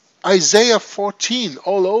 it's Isaiah 14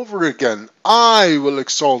 all over again. I will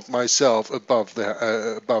exalt myself above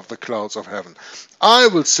the clouds of heaven. I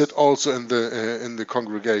will sit also in the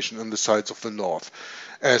congregation on the sides of the north,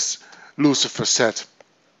 as Lucifer said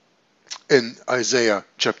in Isaiah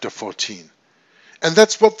chapter 14. And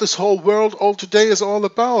that's what this whole world all today is all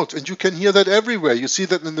about. And you can hear that everywhere. You see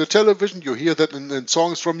that in the television. You hear that in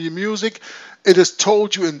songs from your music. It is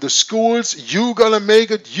told you in the schools. You gonna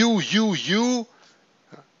make it. You.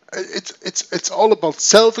 It's all about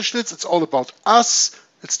selfishness. It's all about us.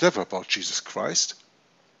 It's never about Jesus Christ.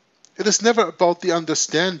 It is never about the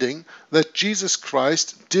understanding that Jesus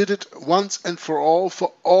Christ did it once and for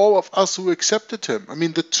all of us who accepted him. I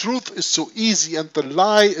mean, the truth is so easy and the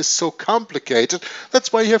lie is so complicated.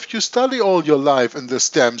 That's why you have to study all your life in this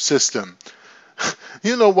damn system.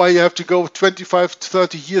 You know why you have to go 25 to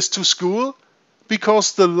 30 years to school?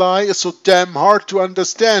 Because the lie is so damn hard to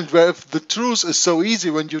understand, where if the truth is so easy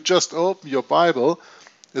when you just open your Bible,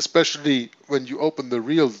 especially when you open the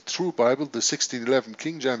real true Bible, the 1611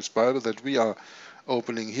 King James Bible that we are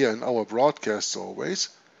opening here in our broadcasts always,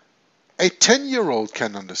 a 10-year-old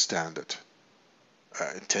can understand it.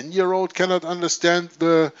 A 10-year-old cannot understand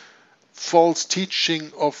the false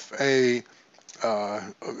teaching of a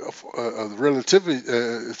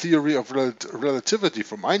theory of relativity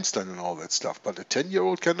from Einstein and all that stuff. But a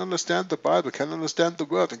 10-year-old can understand the Bible, can understand the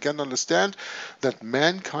Word, and can understand that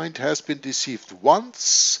mankind has been deceived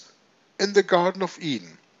once in the Garden of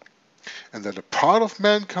Eden, and that a part of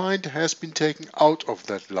mankind has been taken out of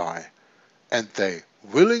that lie, and they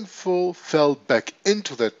willingly fell back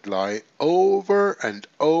into that lie over and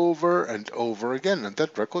over and over again. And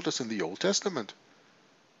that record is in the Old Testament.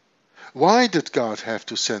 Why did God have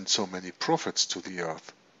to send so many prophets to the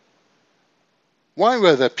earth? Why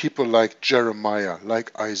were there people like Jeremiah,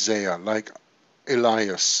 like Isaiah, like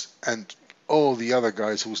Elias, and all the other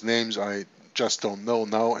guys whose names I just don't know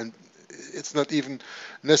now, and it's not even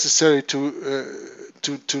necessary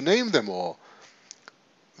to name them all?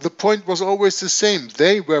 The point was always the same.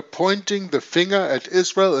 They were pointing the finger at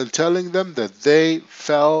Israel and telling them that they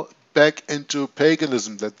fell back into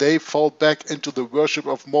paganism, that they fall back into the worship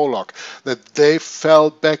of Moloch, that they fell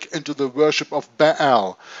back into the worship of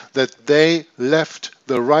Baal, that they left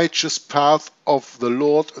the righteous path of the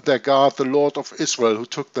Lord their God, the Lord of Israel, who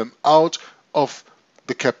took them out of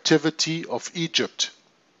the captivity of Egypt.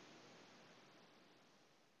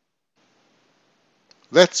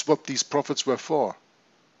 That's what these prophets were for.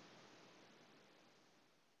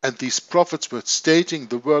 And these prophets were stating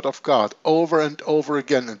the word of God over and over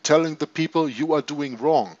again and telling the people, you are doing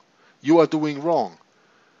wrong. You are doing wrong.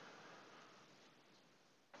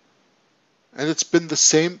 And it's been the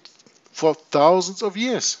same for thousands of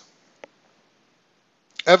years.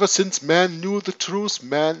 Ever since man knew the truth,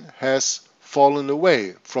 man has fallen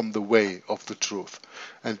away from the way of the truth.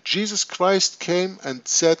 And Jesus Christ came and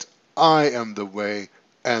said, I am the way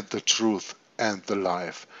and the truth and the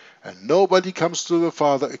life. And nobody comes to the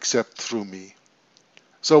Father except through me.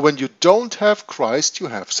 So when you don't have Christ, you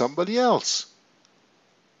have somebody else.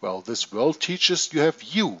 Well, this world teaches you have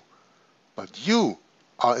you, but you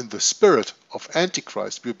are in the spirit of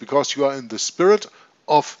Antichrist, because you are in the spirit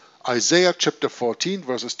of Isaiah chapter 14,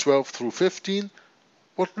 verses 12 through 15,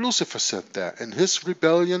 what Lucifer said there in his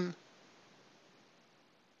rebellion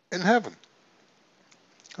in heaven.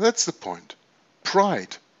 That's the point.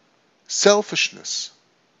 Pride, selfishness.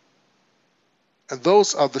 And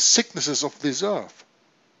those are the sicknesses of this earth.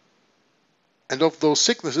 And of those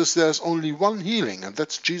sicknesses, there's only one healing, and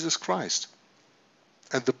that's Jesus Christ.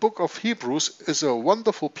 And the book of Hebrews is a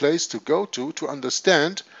wonderful place to go to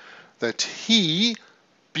understand that he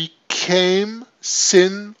became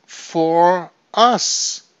sin for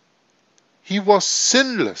us. He was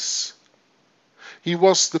sinless. He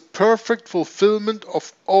was the perfect fulfillment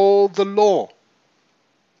of all the law,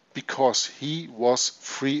 because he was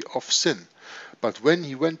free of sin. But when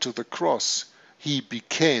he went to the cross, he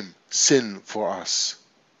became sin for us.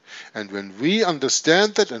 And when we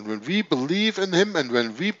understand that, and when we believe in him, and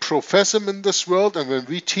when we profess him in this world, and when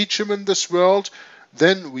we teach him in this world,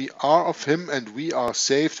 then we are of him and we are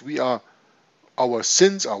saved. Our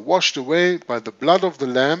sins are washed away by the blood of the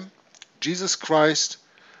Lamb, Jesus Christ.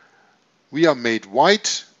 We are made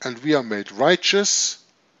white and we are made righteous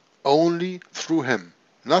only through him,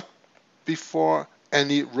 not before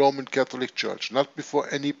any Roman Catholic Church, not before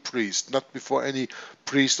any priest, not before any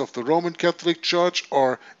priest of the Roman Catholic Church,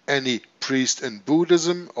 or any priest in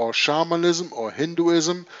Buddhism or shamanism or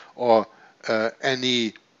Hinduism, or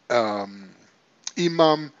any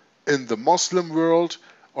imam in the Muslim world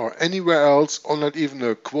or anywhere else, or not even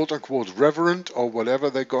a quote-unquote reverend or whatever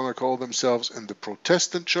they're going to call themselves in the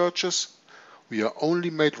Protestant churches. We are only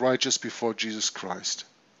made righteous before Jesus Christ,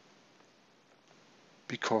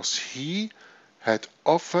 because he had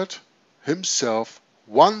offered himself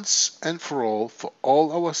once and for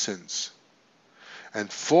all our sins. And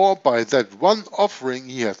for by that one offering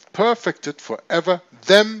he hath perfected forever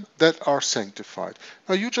them that are sanctified.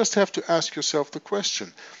 Now you just have to ask yourself the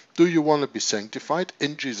question, do you want to be sanctified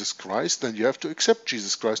in Jesus Christ? Then you have to accept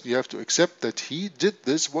Jesus Christ. You have to accept that he did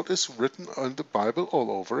this, what is written in the Bible,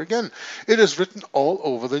 all over again. It is written all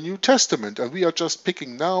over the New Testament. And we are just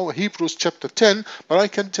picking now Hebrews chapter 10. But I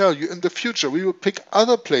can tell you, in the future, we will pick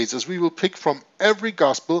other places. We will pick from every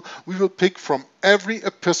gospel. We will pick from every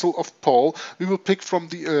epistle of Paul. We will pick from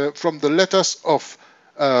the letters of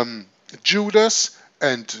Judas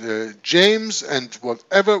and James and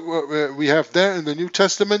whatever we have there in the New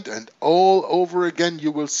Testament, and all over again you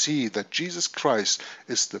will see that Jesus Christ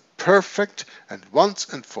is the perfect and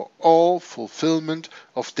once and for all fulfillment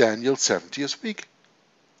of Daniel's 70th week.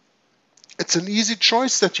 It's an easy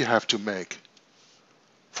choice that you have to make.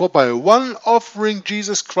 For by one offering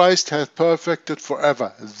Jesus Christ hath perfected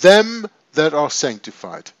forever them that are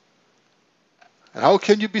sanctified. And how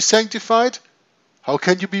can you be sanctified? How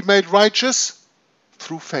can you be made righteous?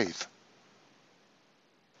 Through faith.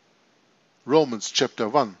 Romans chapter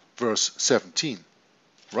 1 verse 17,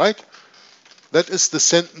 right? That is the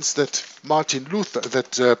sentence that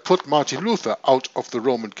put Martin Luther out of the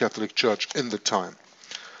Roman Catholic Church in the time.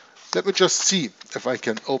 Let me just see if I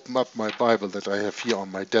can open up my Bible that I have here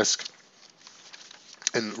on my desk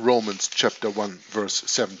in Romans chapter 1 verse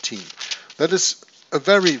 17. That is a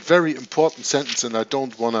very, very important sentence, and I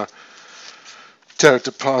don't want to tear it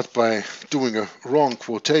apart by doing a wrong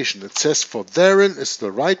quotation. It says, "For therein is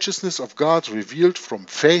the righteousness of God revealed from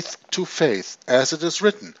faith to faith, as it is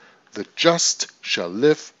written, the just shall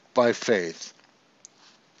live by faith."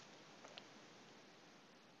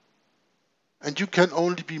 And you can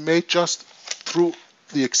only be made just through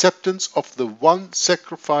the acceptance of the one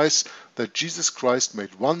sacrifice that Jesus Christ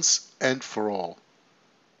made once and for all.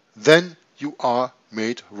 Then you are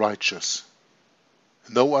made righteous.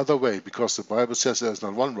 No other way, because the Bible says there is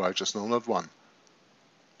not one righteous, no, not one.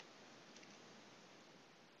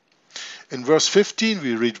 In verse 15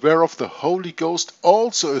 we read, "Whereof the Holy Ghost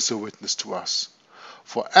also is a witness to us.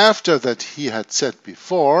 For after that he had said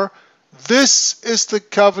before, This is the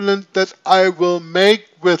covenant that I will make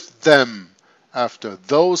with them. After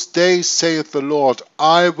those days, saith the Lord,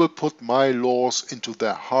 I will put my laws into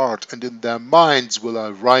their heart, and in their minds will I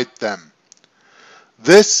write them.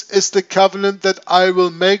 This is the covenant that I will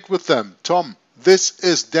make with them." Tom, this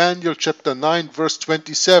is Daniel chapter 9 verse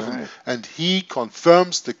 27. Right. "And he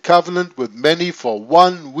confirms the covenant with many for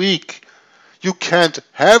 1 week." You can't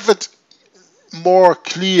have it more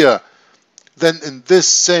clear than in this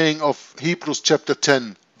saying of Hebrews chapter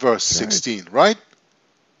 10 verse 16, right?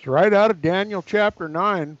 It's right out of Daniel chapter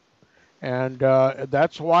 9. And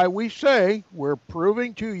that's why we say we're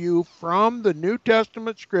proving to you from the New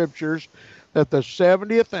Testament scriptures that the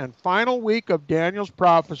 70th and final week of Daniel's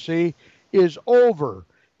prophecy is over.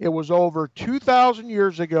 It was over 2,000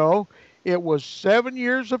 years ago. It was 7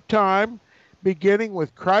 years of time, beginning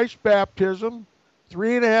with Christ's baptism.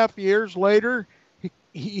 3.5 years later,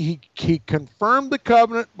 he confirmed the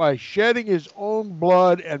covenant by shedding his own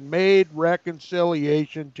blood and made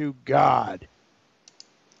reconciliation to God.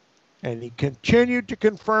 And he continued to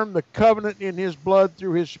confirm the covenant in his blood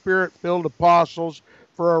through his spirit-filled apostles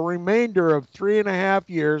for a remainder of 3.5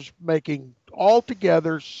 years, making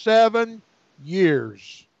altogether 7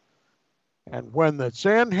 years. And when the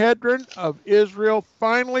Sanhedrin of Israel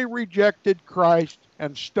finally rejected Christ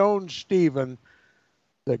and stoned Stephen,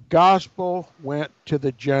 the gospel went to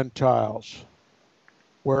the Gentiles,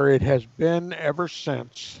 where it has been ever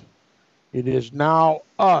since. It is now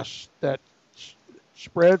us that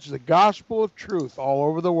spreads the gospel of truth all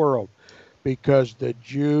over the world, because the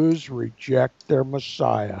Jews reject their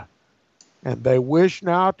Messiah. And they wish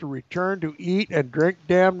now to return to eat and drink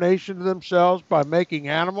damnation to themselves by making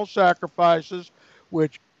animal sacrifices,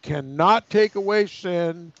 which cannot take away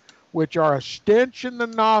sin, which are a stench in the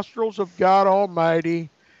nostrils of God Almighty.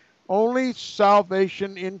 Only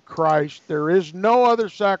salvation in Christ. There is no other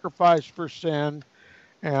sacrifice for sin.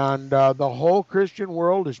 And the whole Christian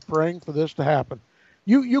world is praying for this to happen.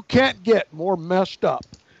 You can't get more messed up.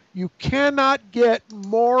 You cannot get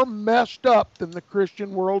more messed up than the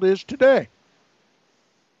Christian world is today.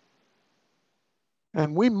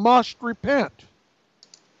 And we must repent.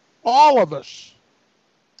 All of us.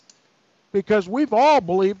 Because we've all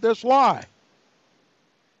believed this lie.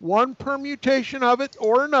 One permutation of it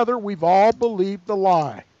or another, we've all believed the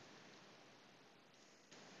lie.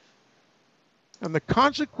 And the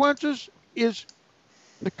consequences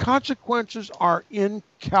are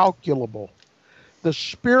incalculable. The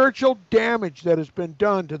spiritual damage that has been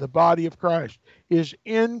done to the body of Christ is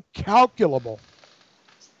incalculable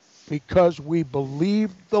because we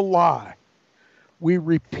believed the lie. We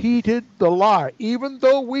repeated the lie. Even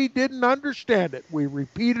though we didn't understand it, we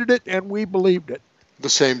repeated it and we believed it. The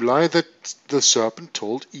same lie that the serpent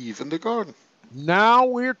told Eve in the garden. Now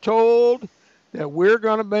we're told that we're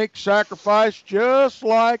going to make sacrifice just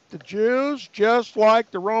like the Jews, just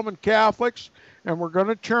like the Roman Catholics, and we're going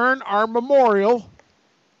to turn our memorial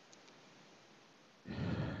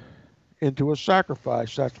into a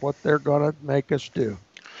sacrifice. That's what they're going to make us do.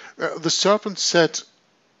 The serpent said,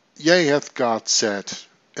 "Yea, hath God said,"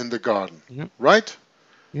 in the garden, right?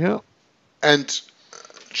 Yeah. And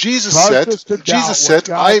Jesus said,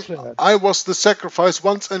 I was the sacrifice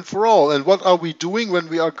once and for all. And what are we doing when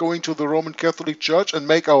we are going to the Roman Catholic Church and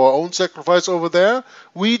make our own sacrifice over there?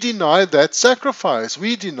 We deny that sacrifice.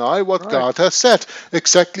 We deny what God has said,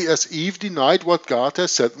 exactly as Eve denied what God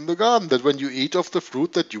has said in the garden, that when you eat of the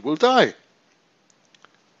fruit that you will die.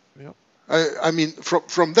 Yep. I mean,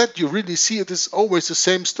 from that you really see it is always the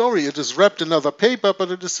same story. It is wrapped in other paper, but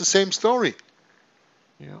it is the same story.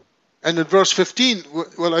 Yeah. And in verse 15,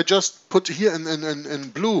 well, I just put here in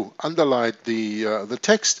blue, underlined the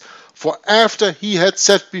text. For after he had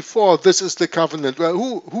said before, this is the covenant.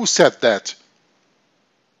 Well, who said that?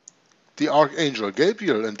 The archangel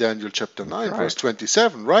Gabriel in Daniel chapter 9, verse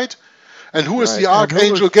 27, right? And who is the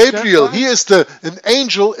archangel Gabriel? He is an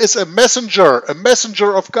angel is a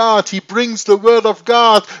messenger of God. He brings the word of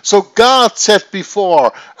God. So God said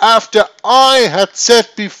before, after I had said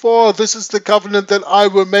before, this is the covenant that I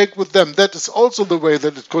will make with them. That is also the way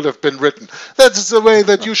that it could have been written. That is the way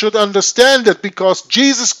that you should understand it, because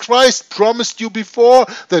Jesus Christ promised you before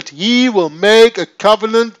that he will make a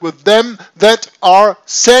covenant with them that are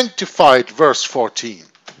sanctified, verse 14.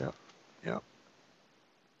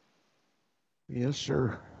 Yes,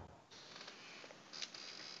 sir.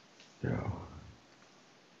 Yeah.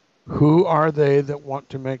 Who are they that want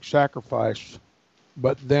to make sacrifice,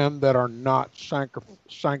 but them that are not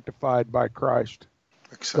sanctified by Christ,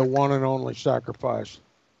 the one and only sacrifice?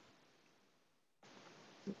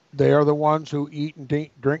 They are the ones who eat and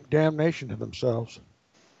drink damnation to themselves.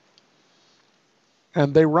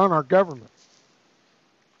 And they run our government.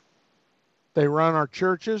 They run our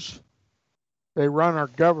churches. They run our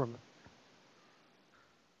government.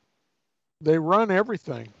 They run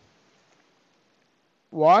everything.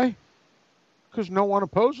 Why? Because no one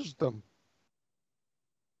opposes them.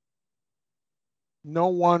 No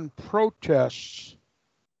one protests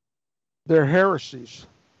their heresies.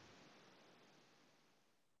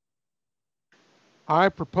 I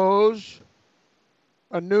propose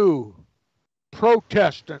a new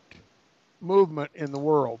Protestant movement in the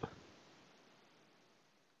world.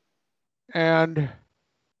 And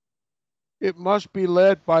it must be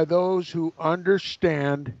led by those who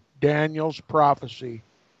understand Daniel's prophecy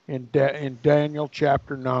in Daniel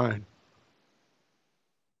chapter 9.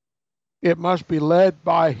 It must be led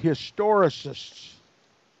by historicists,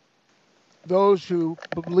 those who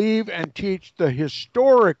believe and teach the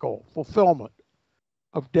historical fulfillment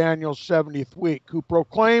of Daniel's 70th week, who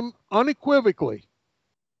proclaim unequivocally,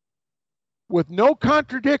 with no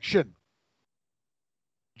contradiction,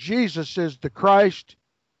 Jesus is the Christ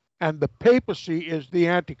and the papacy is the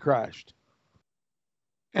Antichrist.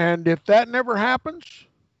 And if that never happens,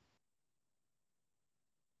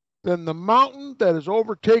 then the mountain that has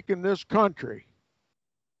overtaken this country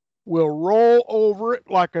will roll over it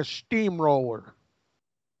like a steamroller.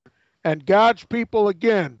 And God's people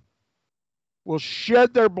again will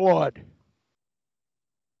shed their blood,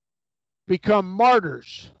 become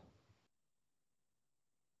martyrs.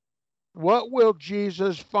 What will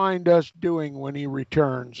Jesus find us doing when he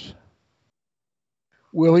returns?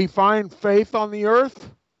 Will he find faith on the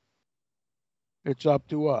earth? It's up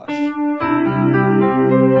to us.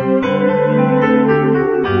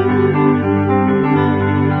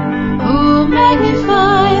 Oh,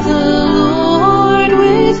 magnify the Lord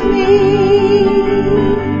with me,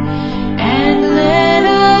 and let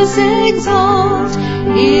us exalt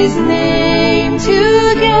his name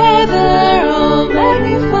together. Oh,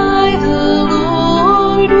 magnify the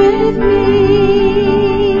Lord with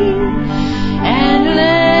me, and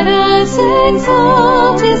let us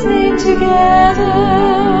exalt his name together.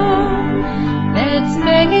 Let's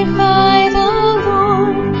magnify the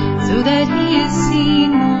Lord so that he is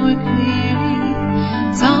seen more clearly.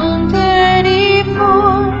 Psalm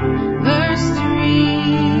 34, verse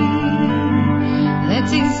 3.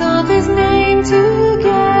 Let's exalt his name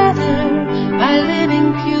together by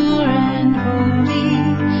living pure and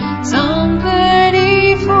holy. Psalm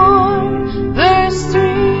 34, verse 3.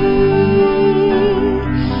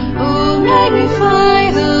 Oh,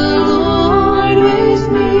 magnify the Lord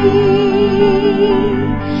with me,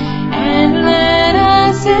 and let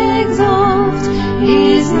us exalt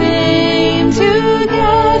his name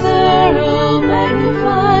together. Oh,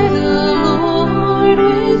 magnify the Lord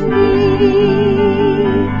with me,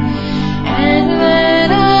 and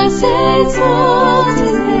let us exalt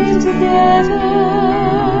his name together,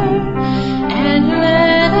 and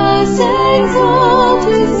let us exalt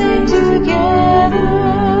his name